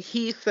 And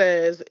he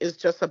says it's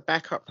just a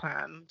backup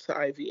plan to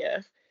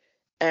IVF.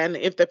 And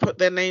if they put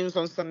their names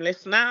on some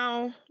list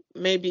now,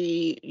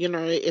 maybe,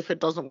 if it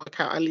doesn't work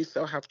out, at least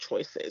they'll have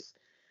choices.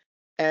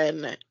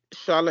 And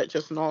Charlotte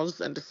just nods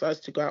and decides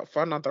to go out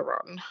for another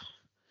run.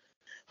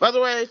 By the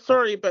way,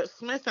 sorry, but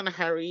Smith and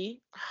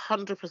Harry,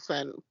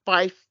 100%,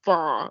 by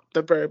far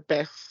the very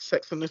best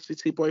Sex and the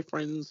City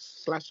boyfriends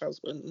slash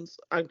husbands.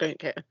 I don't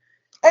care.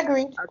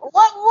 Agreed. I just,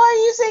 What? Why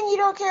are you saying you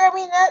don't care? I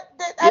mean, that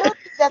I yeah. don't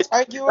think that's I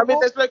mean, arguable.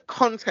 there's no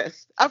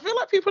contest. I feel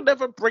like people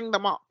never bring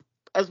them up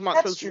as much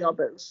That's as the true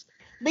others.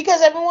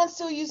 because everyone's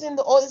still using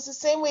the. Oh, it's the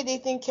same way they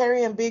think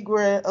Carrie and Big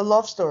were a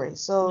love story.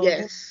 So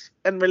Yes,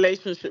 and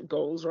relationship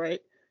goals,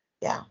 right?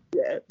 yeah.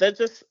 Yeah, they're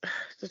just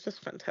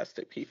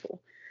fantastic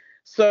people.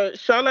 So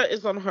Charlotte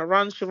is on her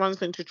run. She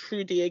runs into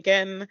Trudy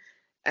again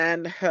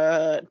and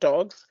her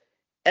dogs.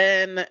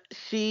 And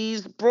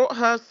she's brought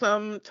her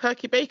some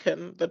turkey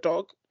bacon, the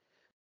dog,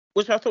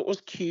 which I thought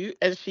was cute.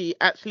 And she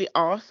actually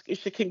asked if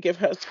she can give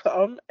her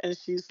some. And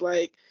she's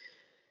like,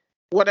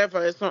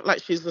 whatever, it's not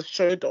like she's a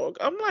show dog.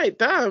 I'm like,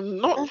 damn,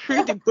 not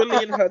Trudy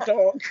bullying her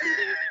dog.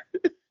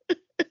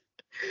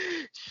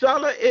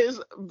 Charlotte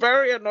is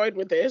very annoyed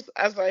with this,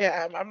 as I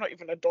am. I'm not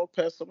even a dog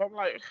person. I'm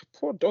like,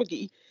 poor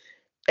doggy.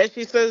 And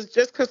she says,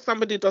 just because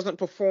somebody doesn't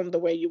perform the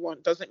way you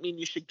want doesn't mean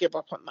you should give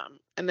up on them.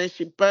 And then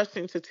she bursts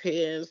into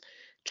tears.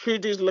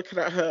 Trudy's looking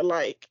at her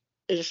like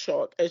in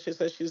shock. And she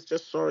says she's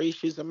just sorry.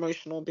 She's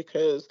emotional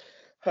because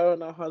her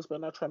and her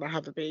husband are trying to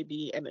have a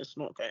baby and it's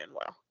not going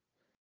well.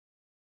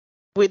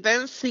 We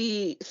then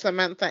see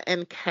Samantha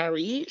and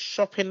Carrie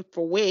shopping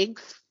for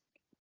wigs.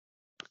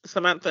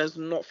 Samantha is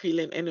not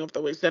feeling any of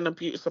the wigs. They're in a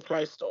beauty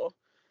supply store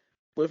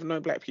with no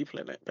black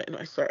people in it. But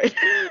anyway, sorry.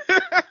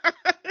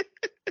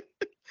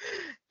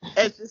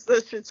 And she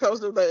says she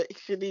tells him that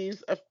she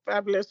needs a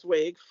fabulous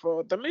wig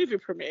for the movie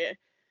premiere.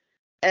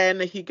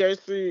 And he goes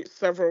through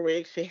several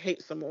wigs. She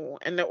hates them all.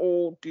 And they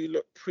all do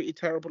look pretty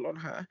terrible on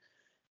her.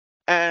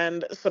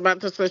 And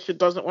Samantha says she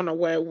doesn't want to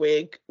wear a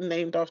wig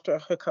named after a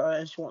hooker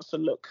and she wants to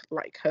look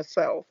like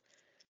herself.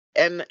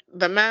 And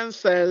the man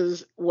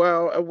says,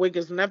 well, a wig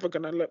is never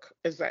going to look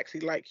exactly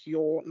like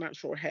your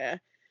natural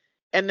hair.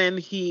 And then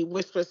he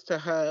whispers to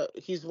her,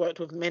 he's worked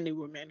with many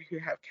women who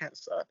have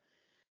cancer.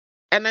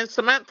 And then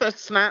Samantha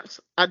snaps,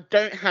 I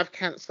don't have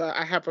cancer,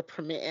 I have a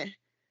premiere.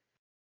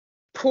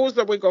 Pulls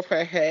the wig off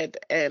her head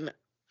and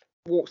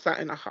walks out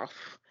in a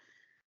huff.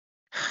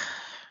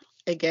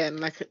 Again,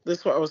 like this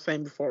is what I was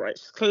saying before, right?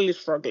 She's clearly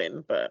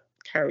struggling, but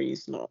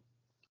Carrie's not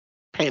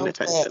paying Okay.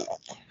 attention.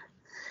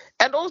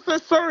 And also,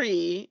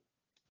 sorry,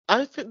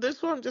 I think this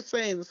is what I'm just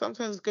saying.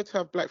 Sometimes it's good to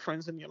have black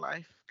friends in your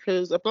life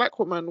because a black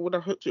woman would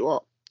have hooked you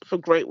up for a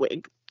great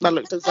wig that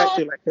looked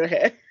exactly like your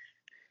hair.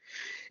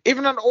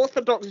 Even an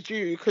Orthodox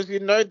Jew, because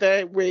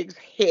their wigs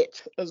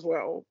hit as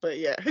well. But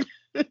yeah.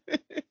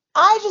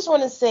 I just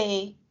want to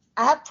say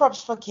I have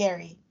props for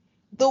Carrie.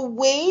 The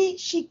way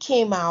she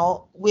came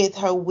out with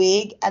her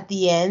wig at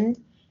the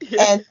end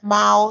Yeah. and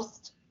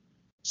mouthed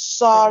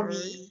sorry,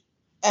 Sorry.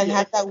 and Yeah.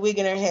 had that wig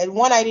in her head.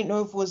 One, I didn't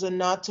know if it was a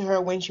nod to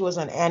her when she was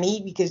on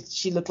Annie because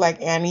she looked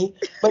like Annie,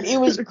 but it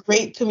was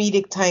great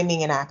comedic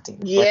timing and acting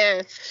for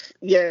Yes,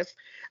 yes.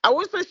 I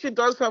would say she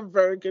does have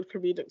very good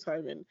comedic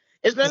timing.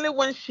 It's only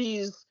when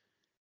she's,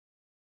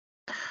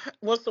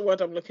 what's the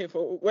word I'm looking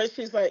for? When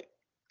she's like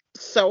it.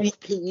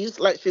 self-pleased,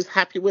 like she's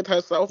happy with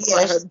herself, Yeah,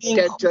 like her she's being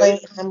dead coy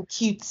jokes. and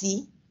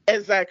cutesy.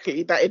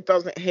 Exactly, that it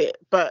doesn't hit.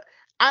 But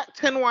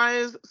acting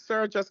wise,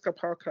 Sarah Jessica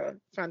Parker,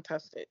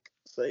 fantastic.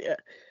 So yeah.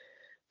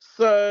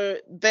 So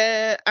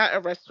they're at a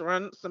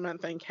restaurant,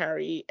 Samantha and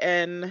Carrie,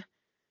 and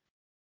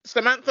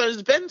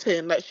Samantha's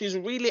venting, like she's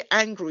really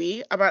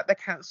angry about the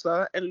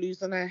cancer and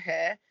losing her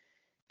hair.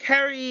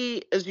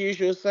 Carrie, as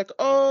usual, is like,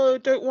 oh,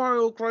 don't worry,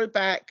 it'll grow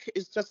back.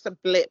 It's just a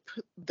blip,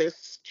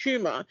 this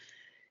tumor.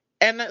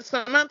 And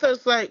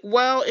Samantha's like,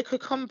 well, it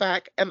could come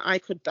back and I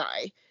could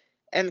die.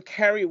 And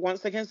Carrie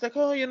once again is like,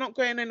 oh, you're not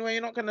going anywhere,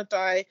 you're not going to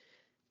die.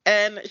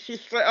 And she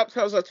straight up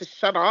tells her to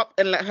shut up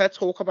and let her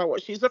talk about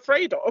what she's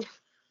afraid of.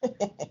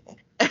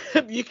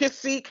 And you can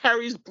see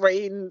Carrie's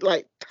brain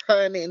like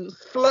turning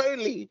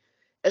slowly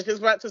as she's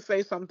about to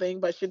say something,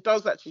 but she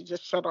does actually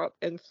just shut up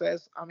and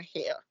says, I'm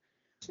here.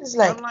 She's I'm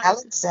like, like,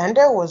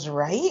 Alexander was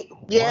right?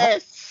 What?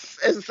 yes,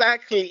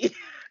 exactly.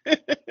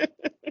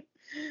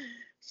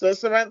 So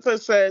Samantha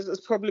says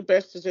it's probably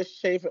best to just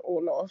shave it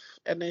all off.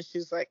 And then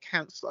she's like,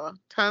 cancer.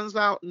 Turns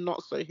out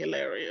not so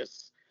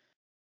hilarious.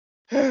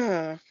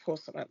 Poor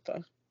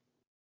Samantha.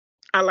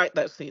 I like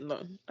that scene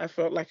though. I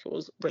felt like it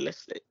was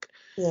realistic.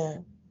 Yeah.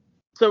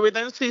 So we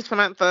then see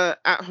Samantha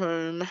at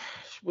home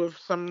with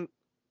some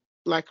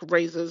like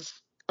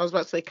razors. I was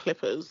about to say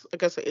clippers. I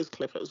guess it is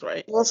clippers,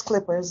 right? Those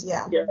clippers,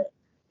 yeah. Yeah.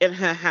 In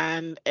her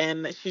hand,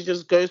 and she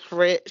just goes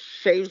for it,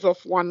 shaves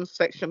off one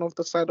section of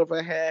the side of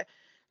her hair.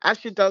 As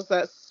she does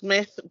that,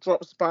 Smith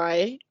drops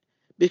by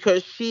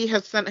because she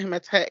has sent him a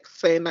text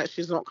saying that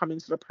she's not coming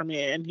to the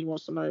premiere and he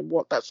wants to know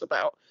what that's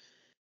about.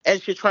 And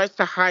she tries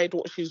to hide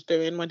what she's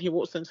doing when he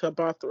walks into her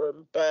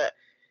bathroom, but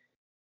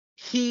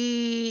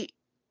he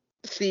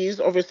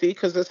sees, obviously,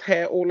 because there's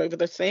hair all over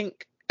the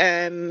sink,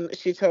 and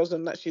she tells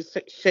him that she's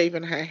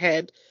shaving her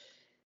head.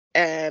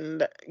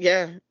 And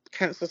yeah,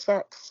 cancer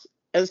sucks.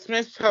 And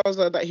Smith tells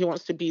her that he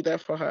wants to be there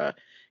for her.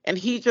 And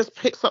he just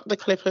picks up the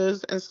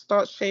clippers and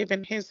starts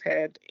shaving his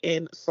head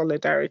in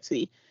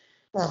solidarity.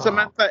 Oh.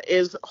 Samantha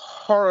is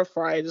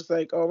horrified. It's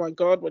like, oh my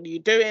God, what are you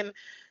doing?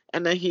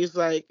 And then he's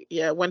like,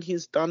 yeah, when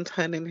he's done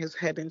turning his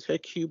head into a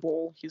cue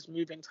ball, he's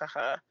moving to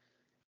her.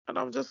 And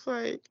I'm just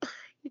like,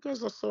 you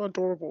guys are so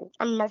adorable.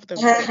 I love them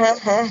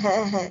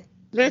together.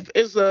 Smith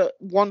is a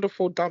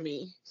wonderful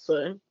dummy.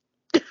 So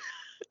I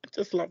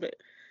just love it.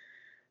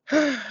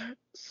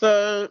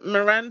 So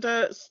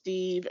Miranda,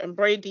 Steve, and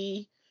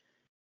Brady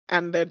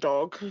and their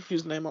dog,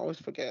 whose name I always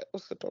forget.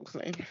 What's the dog's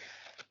name?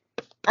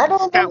 I don't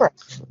Scout. remember.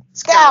 Scout.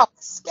 Scout,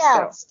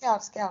 Scout, Scout.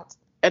 Scout, Scout.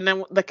 And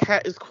then the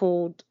cat is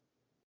called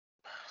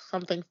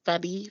something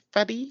Fatkins,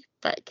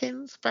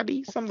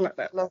 Faddy, something like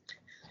that. Look.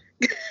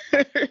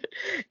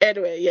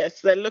 Anyway,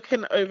 yes, they're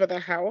looking over the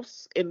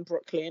house in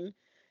Brooklyn.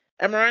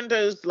 And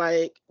Miranda's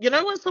like, you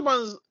know, when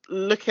someone's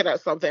looking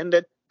at something,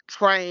 they're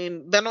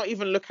not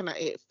even looking at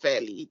it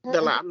fairly.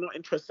 They're like, Mm-mm. I'm not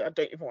interested. I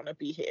don't even want to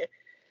be here.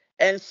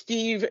 And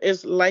Steve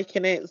is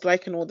liking it. It's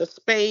liking all the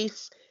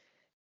space.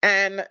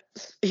 And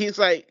he's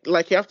like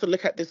you have to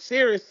look at this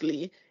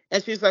seriously.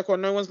 And she's like, well,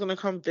 no one's gonna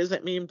come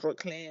visit me in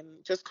Brooklyn,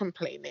 just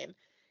complaining.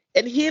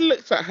 And he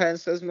looks at her and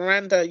says,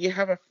 Miranda, you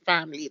have a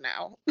family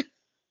now.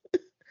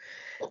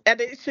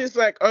 And she's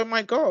like, oh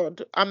my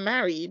God, I'm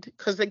married.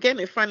 Because again,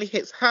 it finally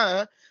hits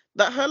her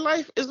that her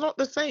life is not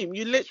the same.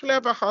 You literally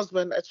have a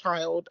husband, a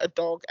child, a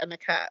dog, and a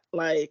cat.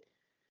 Like,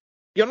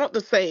 you're not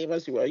the same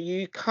as you were.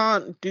 You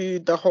can't do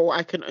the whole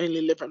I can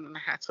only live in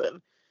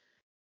Manhattan.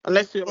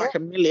 Unless you're Yeah. like a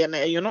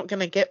millionaire, you're not going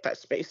to get that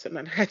space in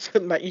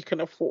Manhattan that you can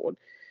afford.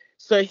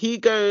 So he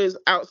goes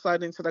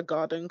outside into the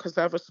garden because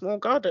they have a small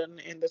garden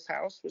in this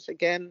house, which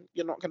again,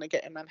 you're not going to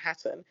get in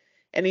Manhattan.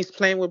 And he's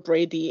playing with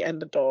Brady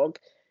and the dog.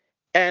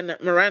 And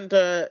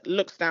Miranda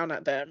looks down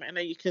at them, and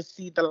then you can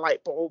see the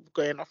light bulb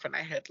going off in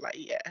her head like,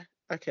 yeah,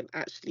 I can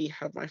actually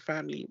have my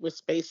family with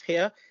space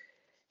here.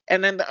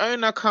 And then the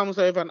owner comes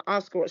over and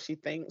asks her what she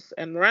thinks.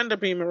 And Miranda,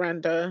 being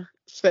Miranda,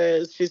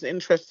 says she's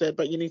interested,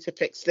 but you need to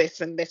fix this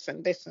and this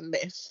and this and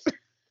this.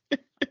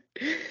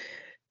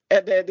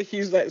 And then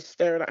he's like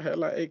staring at her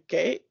like,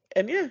 okay.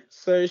 And yeah,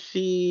 so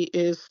she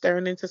is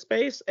staring into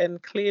space,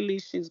 and clearly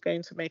she's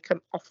going to make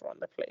an offer on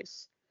the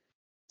place.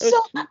 It So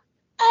was I cute.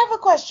 I have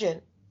a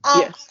question.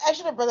 Yes. I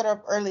should have brought it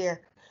up earlier.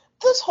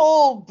 This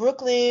whole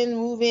Brooklyn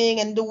moving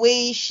and the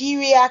way she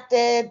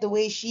reacted, the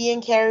way she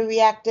and Carrie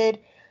reacted,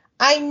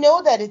 I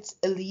know that it's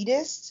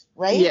elitist,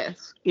 right?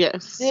 Yes.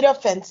 Yes. Is it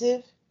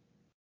offensive?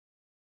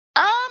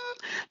 Um,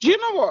 do you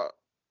know what?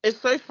 It's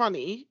so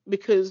funny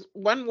because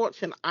when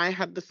watching, I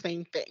had the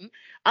same thing,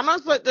 and I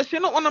was like, does she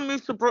not want to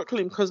move to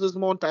Brooklyn because it's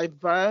more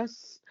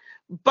diverse?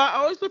 But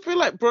I also feel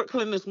like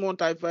Brooklyn is more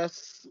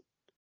diverse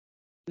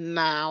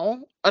now,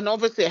 and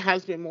obviously it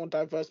has been more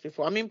diverse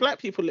before. I mean, black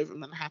people live in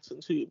Manhattan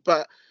too,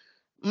 but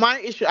My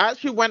issue, I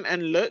actually went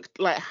and looked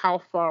like how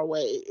far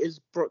away is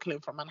Brooklyn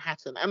from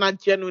Manhattan, and I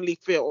genuinely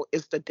feel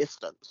it's the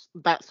distance.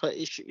 That's her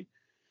issue.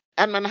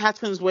 And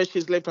Manhattan's where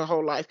she's lived her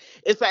whole life.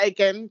 It's like,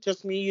 again,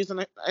 just me using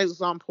an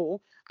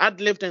example. I'd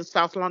lived in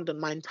South London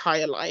my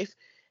entire life,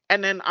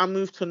 and then I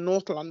moved to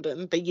North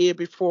London the year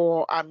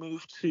before I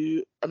moved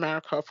to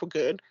America for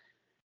good.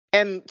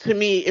 And to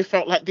me, it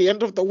felt like the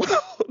end of the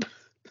world,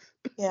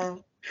 Yeah.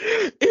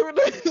 even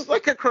though it's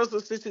like across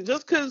the city.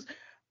 Just because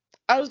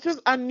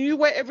I knew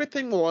where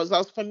everything was. I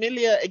was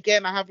familiar.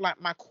 Again, I have like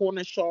my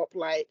corner shop.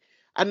 Like,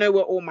 I know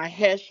where all my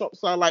hair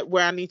shops are, like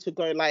where I need to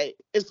go. Like,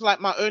 it's like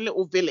my own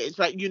little village.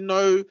 Like,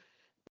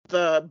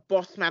 the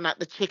boss man at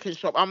the chicken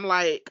shop. I'm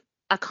like,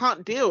 I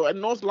can't deal.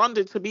 And North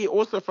London to me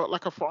also felt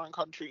like a foreign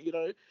country.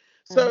 Hmm.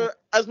 So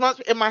as much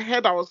in my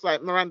head, I was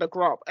like, Miranda,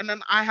 grow up. And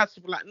then I had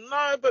to be like,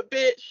 no, but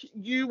bitch,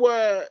 you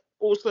were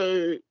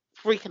also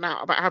freaking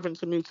out about having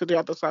to move to the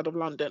other side of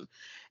London.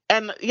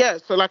 And yeah,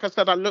 so like I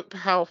said, I looked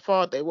how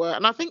far they were.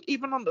 And I think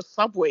even on the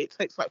subway, it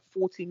takes like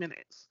 40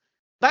 minutes.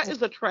 That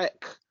is a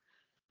trek.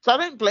 So I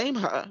don't blame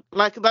her.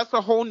 Like, that's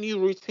a whole new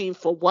routine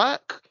for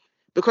work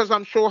because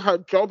I'm sure her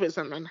job is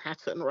in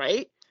Manhattan,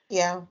 right?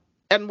 Yeah.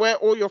 And where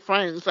all your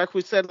friends, like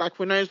we said, like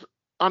we know it's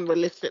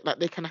unrealistic that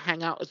they can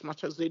hang out as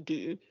much as they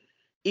do,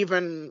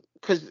 even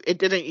because it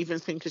didn't even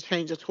seem to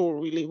change at all,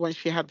 really, when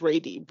she had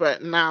Brady.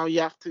 But now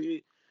you have to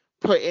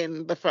put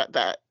in the fact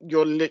that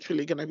you're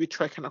literally going to be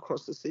trekking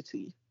across the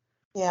city.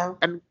 Yeah.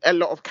 And a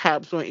lot of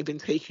cabs won't even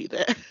take you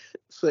there.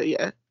 So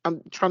yeah,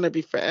 I'm trying to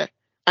be fair.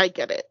 I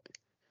get it.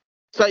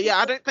 So Okay. yeah,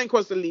 I don't think it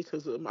was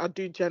elitism. I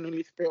do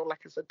genuinely feel like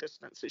it's a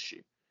distance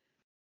issue.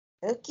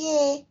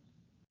 Okay.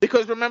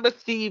 Because remember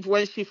Steve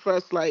when she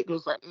first like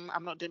was like,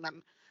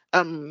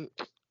 um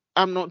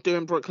I'm not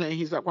doing Brooklyn.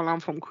 He's like, well, I'm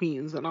from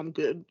Queens and I'm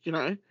good, you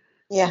know?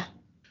 Yeah.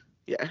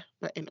 Yeah,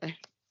 but anyway.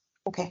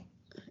 Okay.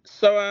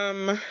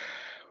 So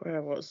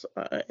where was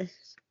I?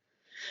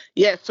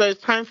 Yeah, so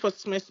it's time for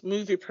Smith's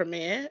movie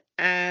premiere,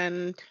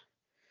 and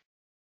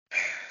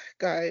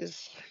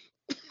guys,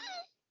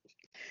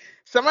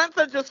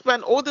 Samantha just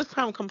spent all this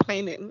time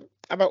complaining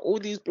about all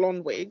these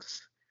blonde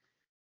wigs,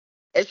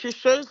 and she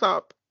shows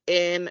up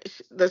in.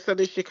 They said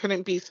that she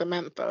couldn't be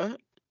Samantha,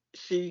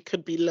 she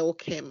could be Lil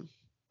Kim.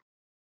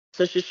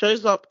 So she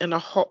shows up in a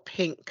hot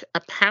pink,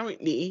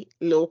 apparently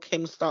Lil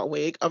Kim style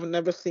wig. I've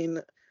never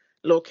seen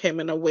Lil Kim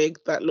in a wig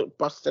that looked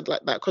busted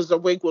like that because the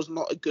wig was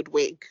not a good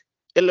wig.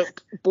 It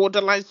looked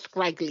borderline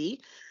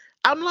scraggly.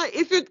 I'm like,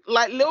 if it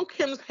like Lil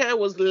Kim's hair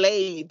was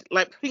laid,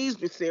 like please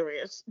be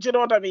serious. Do you know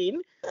what I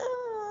mean?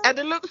 And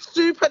it looks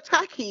super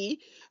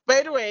tacky. But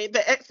anyway,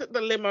 they exit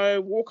the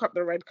limo, walk up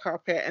the red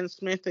carpet, and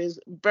Smith is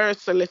very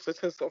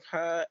solicitous of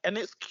her, and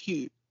it's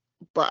cute.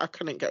 But I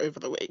couldn't get over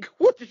the wig.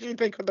 What did you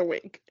think of the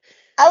wig?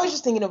 I was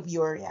just thinking of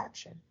your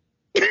reaction.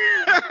 You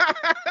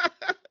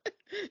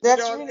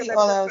That's know, I'm really gonna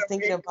all miss I was that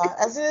thinking wig. about.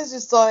 As soon as you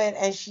saw it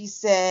and she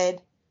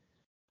said,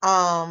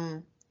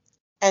 um,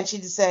 and she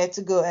decided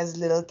to go as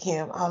Little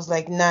Kim, I was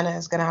like, Nana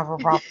is gonna have a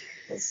problem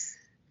with this.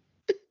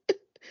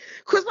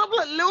 Cause I'm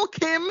like, Lil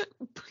Kim,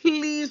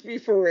 please be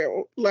for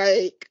real.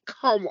 Like,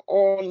 come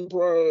on,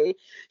 bro.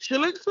 She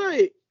looks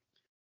like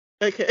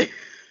okay.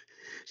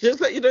 Just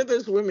like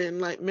those women,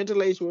 like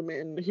middle-aged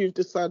women who've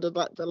decided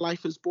that their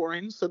life is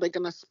boring, so they're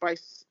gonna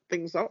spice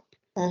things up.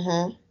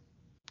 Mm-hmm.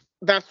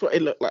 That's what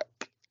it looked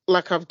like.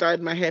 Like I've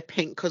dyed my hair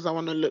pink because I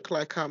want to look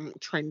like I'm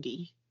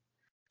trendy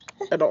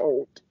and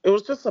old. It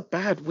was just a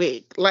bad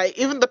wig. Like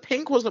even the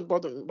pink wasn't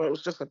bothering me, but it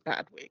was just a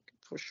bad wig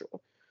for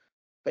sure.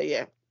 But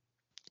yeah.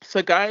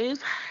 So guys,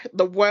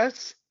 the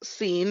worst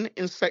scene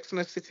in Sex and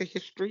the City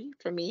history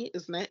for me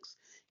is next.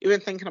 Even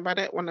thinking about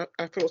it when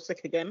I feel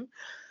sick again.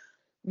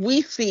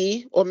 We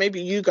see, or maybe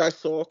you guys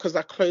saw, because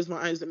I closed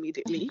my eyes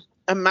immediately,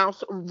 a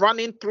mouse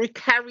running through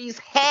Carrie's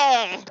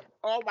hair.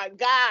 Oh my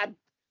God.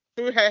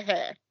 Through her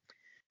hair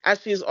as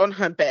she's on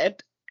her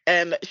bed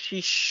and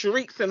she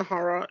shrieks in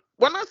horror.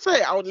 When I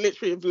say I would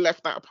literally have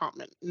left that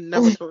apartment,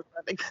 never to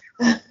return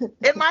again.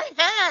 In my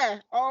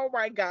hair. Oh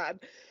my God.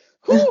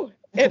 Whew.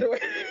 Anyway.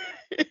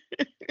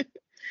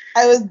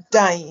 I was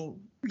dying.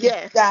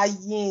 Yes.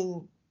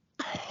 Dying.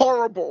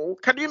 Horrible.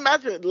 Can you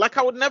imagine? Like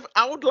I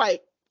would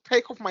like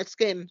take off my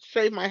skin,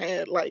 shave my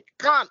hair, like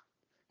can't.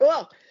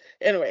 Ugh.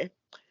 Anyway,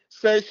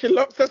 so she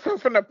locks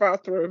herself in the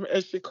bathroom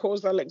and she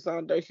calls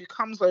Alexander. He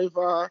comes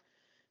over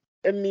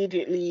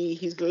immediately.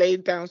 He's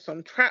laid down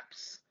some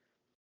traps.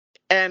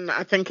 And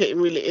I think it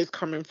really is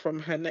coming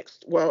from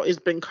it's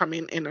been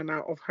coming in and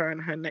out of her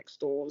and her next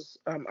door's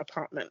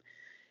apartment.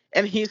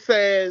 And he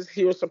says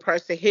he was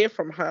surprised to hear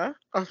from her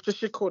after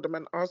she called him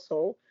an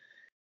asshole.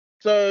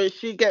 So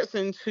she gets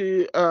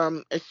into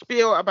a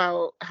spiel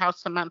about how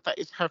Samantha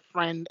is her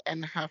friend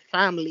and her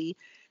family,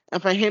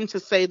 and for him to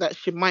say that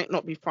she might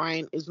not be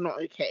fine is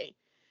not okay.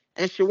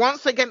 And she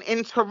once again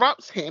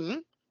interrupts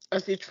him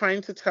as he's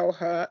trying to tell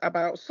her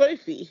about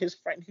Sophie, his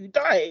friend who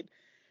died.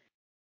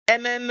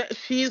 And then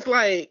she's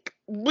like,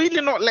 really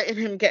not letting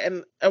him get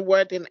a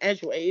word in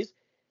edgeways.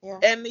 Yeah.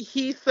 And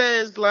he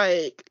says,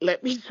 like,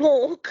 let me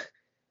talk.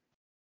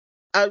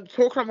 I'm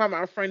talking about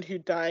my friend who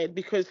died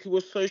because he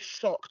was so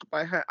shocked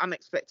by her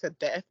unexpected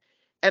death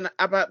and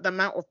about the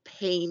amount of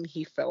pain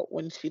he felt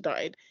when she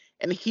died.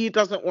 And he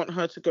doesn't want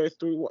her to go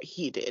through what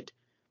he did.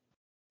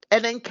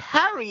 And then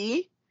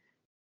Carrie,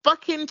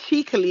 fucking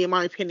cheekily, in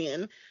my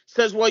opinion,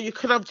 says, well, you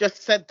could have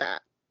just said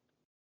that.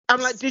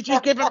 I'm like, did you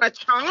give him a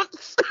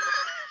chance?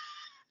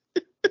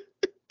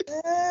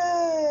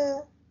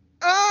 Uh,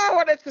 Oh, I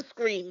wanted to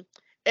scream.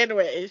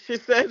 Anyway, she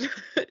said,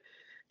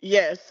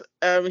 yes,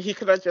 he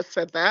could have just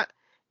said that.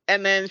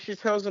 And then she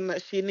tells him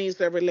that she needs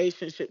their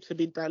relationship to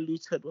be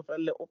diluted with a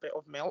little bit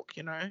of milk,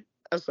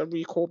 as a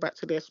recall back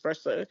to the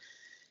espresso.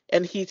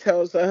 And he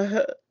tells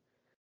her,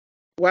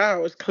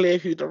 wow, it's clear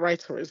who the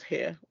writer is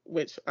here,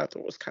 which I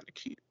thought was kind of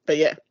cute. But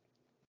yeah.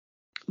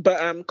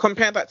 But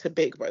compare that to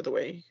Big, by the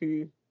way,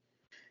 who,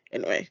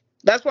 anyway.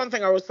 That's one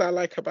thing I would say I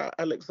like about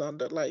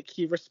Alexander. Like,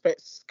 he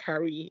respects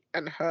Carrie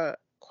and her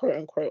quote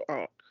unquote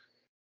art.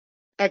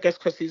 I guess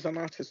because he's an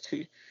artist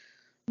too.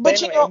 But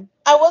but anyway,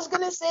 I was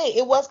gonna say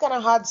it was kind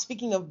of hard.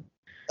 Speaking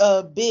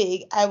of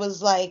big, I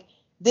was like,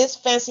 this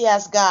fancy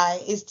ass guy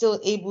is still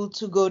able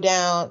to go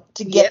down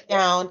to yep, get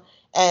down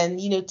and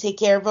take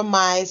care of a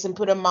mice and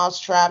put a mouse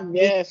trap.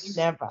 Big yes,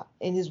 never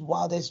in his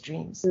wildest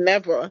dreams.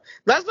 never.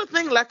 That's the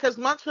thing. Like, as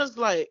much as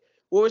like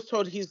we're always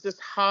told he's this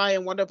high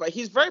and whatever,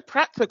 he's very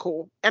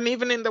practical, and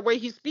even in the way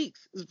he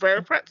speaks, it's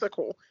very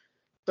practical.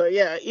 So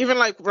yeah, even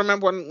like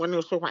remember when he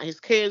was talking about his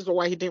kids or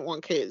why he didn't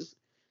want kids,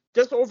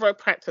 just all very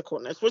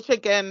practicalness, which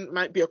again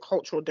might be a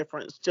cultural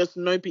difference. Just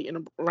no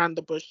beating around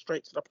the bush,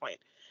 straight to the point.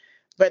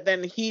 But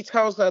then he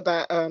tells her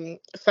that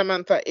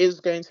Samantha is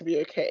going to be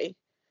okay,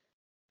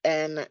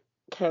 and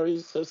Carrie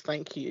says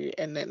thank you,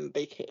 and then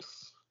they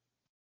kiss.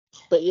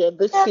 But yeah,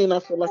 this Yeah, scene I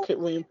feel like it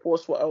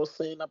reinforced what I was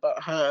saying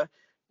about her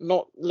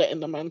not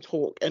letting the man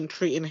talk and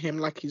treating him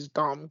like he's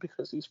dumb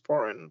because he's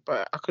foreign.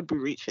 But I could be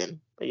reaching.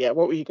 But yeah,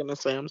 what were you gonna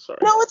say? I'm sorry.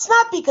 no, it's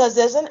not because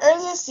there's an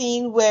earlier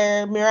scene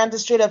where Miranda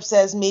straight up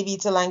says maybe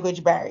it's a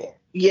language barrier.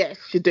 Yes,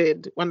 she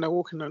did when they're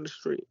walking down the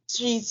street.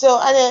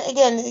 And then,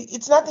 again,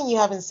 it's nothing you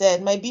haven't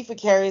said. My beef with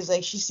Carrie is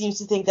like she seems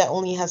to think that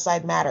only her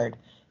side mattered.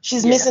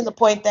 She's Yeah, missing the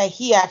point that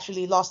he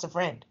actually lost a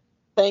friend.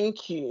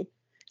 thank you.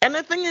 And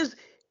the thing is,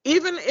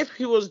 even if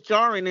he was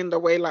jarring in the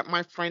way like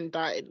my friend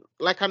died,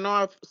 like I know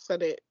I've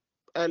said it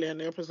earlier in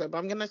the episode, but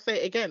I'm gonna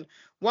say it again.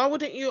 Why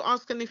wouldn't you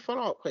ask any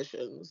follow-up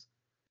questions?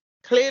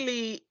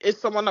 Clearly is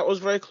someone that was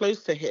very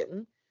close to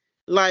him.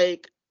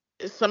 Like,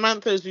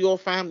 Samantha's your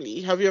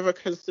family. Have you ever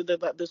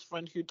considered that this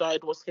friend who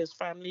died was his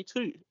family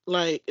too?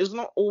 Like, it's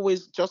not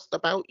always just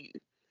about you.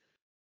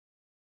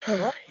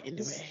 Well,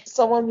 he's Anyway,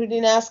 someone who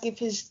didn't ask if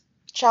his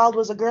child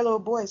was a girl or a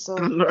boy, so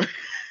I'm not.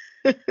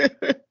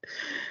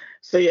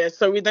 So yeah,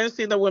 so we then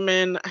see the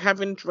women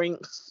having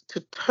drinks to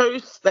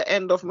toast the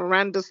end of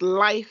Miranda's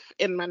life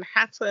in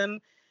Manhattan.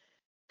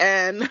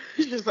 And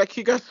she's like,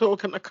 you guys are all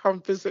gonna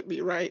come visit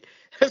me, right?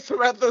 And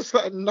Samantha's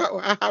like, no,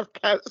 I have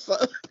cancer.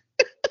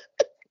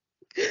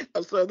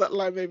 And so that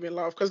line made me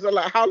laugh because they're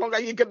like, how long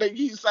are you gonna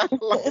use that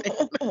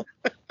line?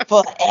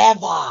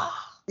 forever.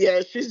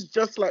 Yeah, she's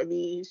just like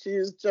me.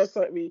 She's just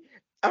like me.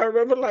 I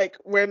remember like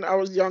when I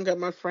was younger,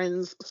 my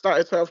friends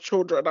started to have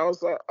children. I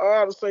was like,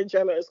 oh, I'm so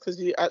jealous because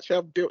you actually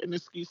have built-in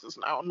excuses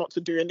now not to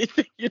do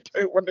anything you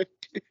don't want to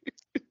do.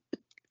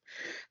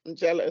 I'm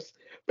jealous.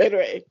 But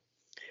anyway,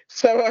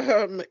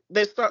 so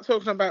they start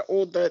talking about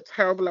all the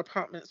terrible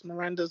apartments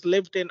Miranda's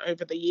lived in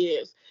over the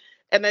years.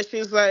 And then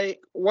she's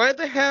like, why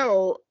the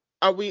hell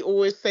are we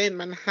always saying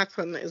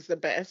Manhattan is the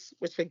best?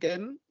 Which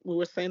again, we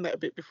were saying that a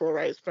bit before,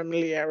 right? It's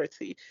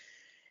familiarity.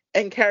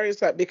 And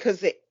Carrie's like,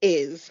 because it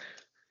is.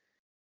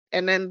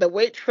 And then the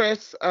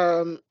waitress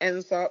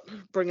ends up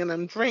bringing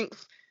them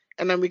drinks.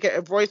 And then we get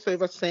a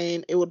voiceover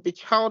saying it would be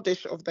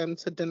childish of them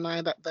to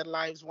deny that their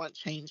lives weren't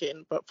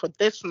changing. But for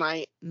this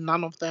night,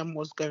 none of them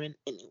was going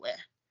anywhere.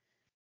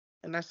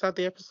 And that's how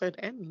the episode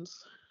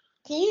ends.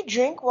 Can you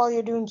drink while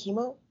you're doing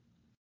chemo?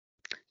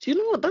 Do you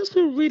know what? That's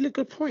a really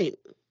good point.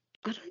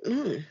 I don't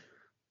know.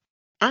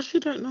 I actually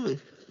don't know.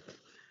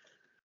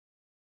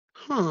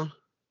 Huh.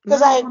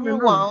 Because Now I I want to know.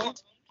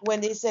 rewound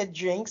when they said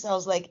drinks. I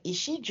was like, is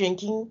she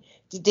drinking?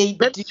 Did they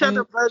Maybe she had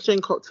a do?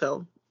 virgin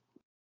cocktail.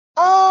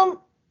 Um,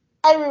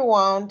 I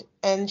rewound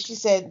and she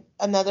said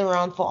another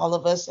round for all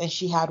of us, and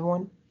she had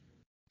one.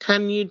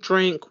 Can you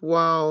drink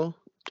while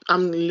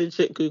I'm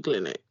legit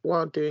Googling it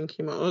while doing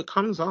chemo? Oh, it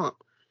comes up.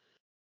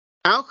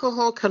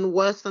 Alcohol can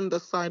worsen the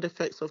side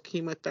effects of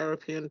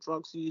chemotherapy and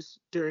drugs used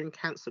during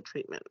cancer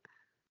treatment.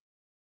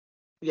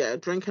 Yeah,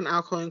 drinking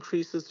alcohol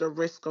increases the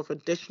risk of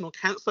additional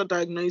cancer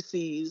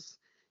diagnoses.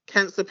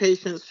 Cancer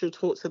patients should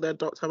talk to their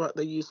doctor about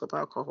the use of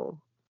alcohol.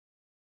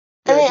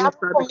 I Yeah, mean, these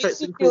side alcohol makes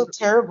effects you feel include.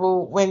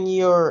 terrible when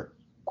you're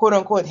quote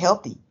unquote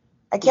healthy.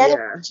 I can't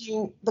Yeah,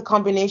 imagine the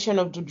combination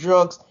of the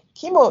drugs.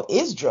 Chemo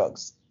is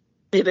drugs.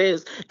 it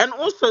is. And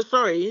also,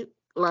 sorry,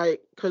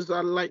 like, because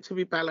I like to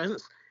be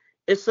balanced,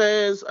 it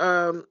says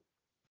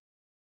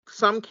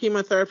some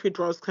chemotherapy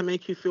drugs can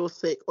make you feel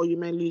sick or you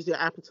may lose your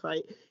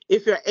appetite.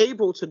 If you're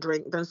able to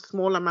drink, then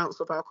small amounts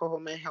of alcohol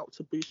may help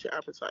to boost your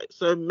appetite.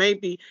 So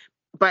maybe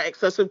but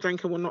excessive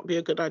drinking will not be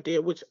a good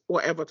idea, which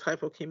whatever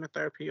type of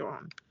chemotherapy you're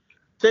on.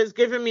 So it's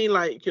giving me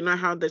like, you know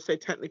how they say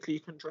technically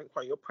you can drink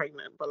while you're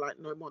pregnant, but like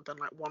no more than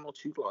like one or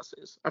two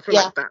glasses. I feel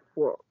Yeah. like that's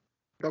what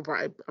the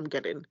vibe I'm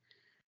getting.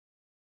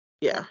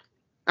 Yeah. Yeah.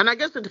 And I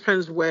guess it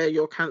depends where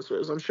your cancer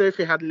is. I'm sure if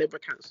you had liver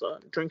cancer,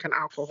 drinking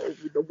alcohol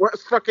would be the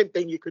worst fucking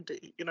thing you could do,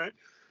 you know?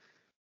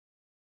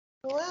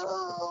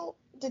 Well,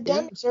 the Yeah.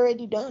 damage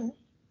already done.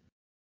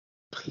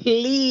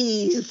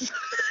 Please.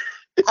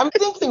 I'm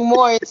thinking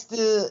more it's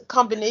the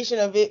combination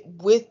of it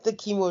with the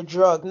chemo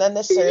drug, not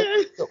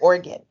necessarily Yeah. the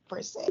organ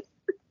per se.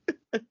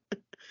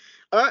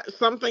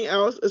 Something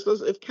else. It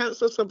says if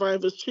cancer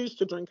survivors choose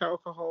to drink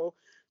alcohol,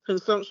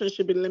 consumption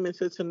should be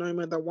limited to no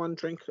more than one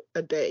drink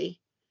a day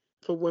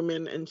for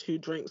women and two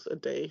drinks a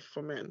day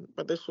for men.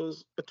 But this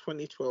was a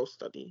 2012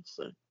 study.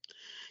 So,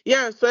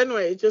 yeah. So,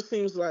 anyway, it just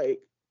seems like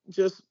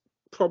just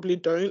probably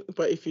don't.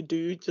 But if you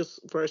do, just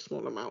very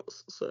small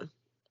amounts. So,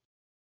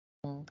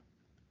 Mm.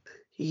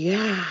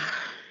 yeah.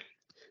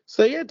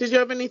 So, yeah. Did you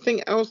have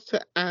anything else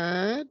to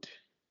add?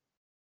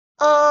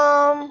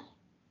 Um,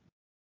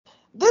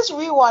 this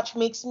rewatch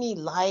makes me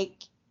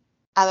like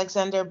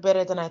Alexander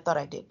better than I thought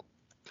I did.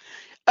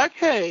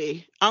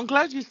 Okay. I'm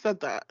glad you said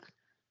that.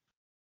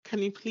 Can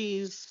you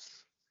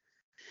please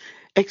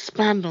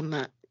expand on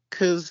that?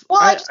 Because Well,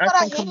 I just I thought I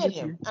think I'm hated with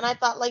him, you. and I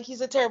thought like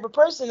he's a terrible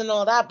person and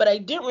all that, but I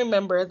didn't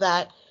remember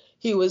that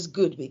he was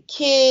good with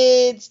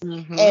kids,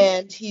 Mm-hmm.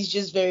 and he's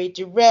just very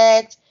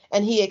direct,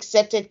 and he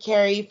accepted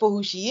Carrie for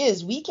who she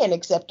is. We can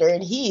accept her,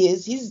 and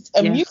he's Yes.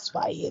 amused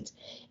by it,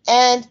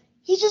 and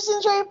he just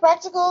is very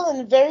practical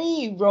and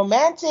very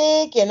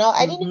romantic and all.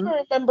 I didn't Mm-hmm.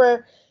 even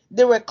remember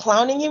they were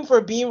clowning him for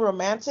being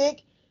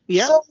romantic.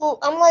 Yep. So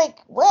I'm like,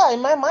 well,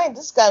 in my mind,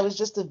 this guy was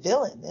just a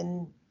villain,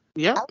 and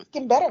I Yep. like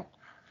him better.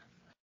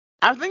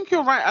 I think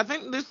you're right. I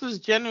think this is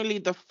generally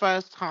the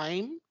first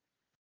time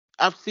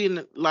I've seen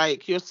it,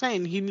 like you're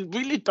saying, he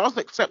really does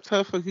accept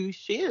her for who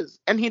she is.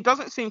 And he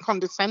doesn't seem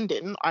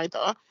condescending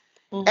either.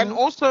 And Hmm.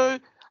 also,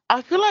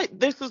 I feel like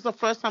this is the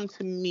first time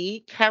to me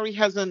Carrie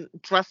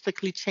hasn't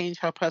drastically changed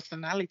her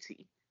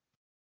personality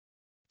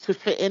to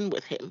fit in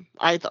with him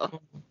either.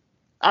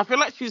 I feel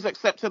like she's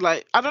accepted,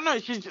 like, I don't know,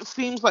 she just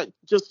seems like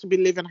just to be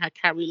living her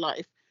Carrie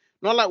life.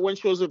 Not like when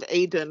she was with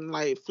Aiden,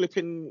 like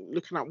flipping,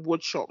 looking at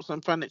wood shops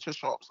and furniture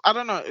shops. I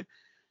don't know.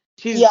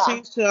 She Yeah.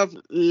 seems to have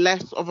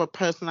less of a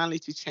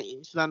personality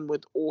change than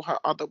with all her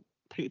other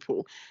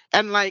people.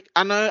 And like,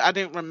 I know I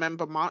didn't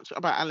remember much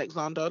about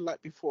Alexander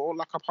like before,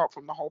 like apart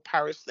from the whole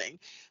Paris thing.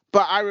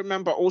 But I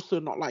remember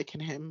also not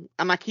liking him.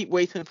 And I keep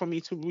waiting for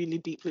me to really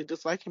deeply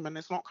dislike him, and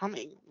it's not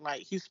coming.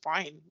 Like, he's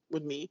fine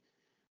with me.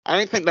 I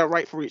don't think they're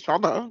right for each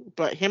other,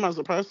 but him as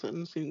a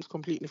person seems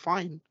completely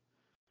fine.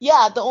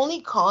 Yeah, the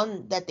only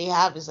con that they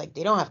have is like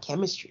they don't have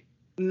chemistry.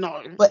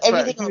 No, But but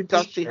everything who on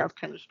does she paper, have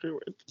chemistry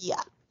with?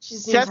 yeah, she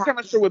She seems has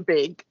chemistry happy. with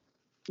Big.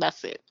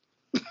 That's it.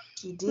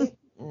 She did.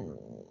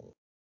 Mm.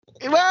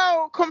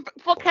 Well,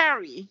 for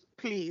Carrie,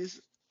 please.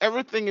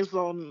 Everything is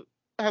on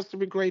has to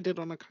be graded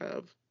on a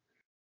curve.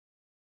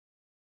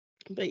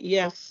 But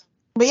yes,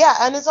 But yeah,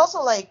 and it's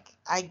also like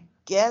I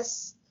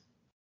guess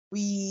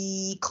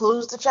we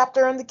closed the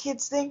chapter on the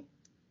kids thing.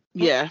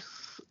 yes,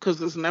 because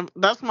there's never.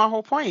 That's my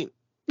whole point.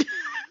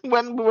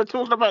 When we were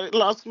talking about it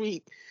last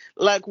week,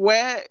 like,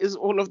 where is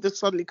all of this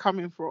suddenly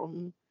coming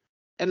from?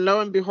 And lo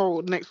and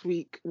behold, next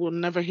week we'll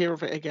never hear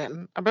of it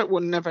again. I bet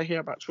we'll never hear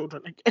about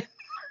children again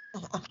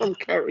from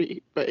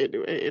Carrie. But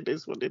anyway, it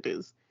is what it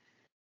is.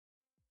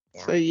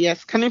 So Yeah.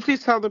 yes, can you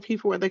please tell the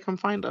people where they can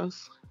find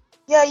us?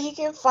 Yeah, you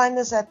can find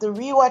us at the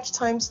Rewatch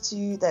Times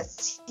 2.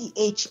 That's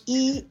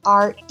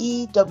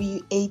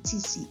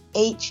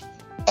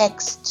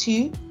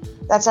TheRewatchX2.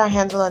 That's our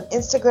handle on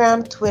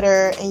Instagram,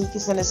 Twitter, and you can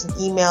send us an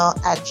email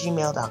at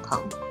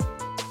gmail.com.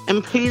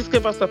 And please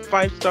give us a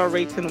 5-star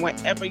rating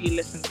wherever you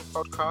listen to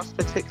podcasts,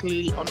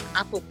 particularly on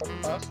Apple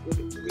Podcasts.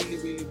 We would really,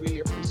 really, really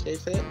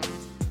appreciate it.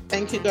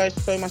 Thank you guys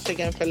so much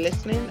again for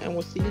listening, and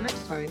we'll see you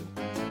next time.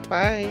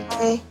 Bye.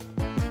 Bye.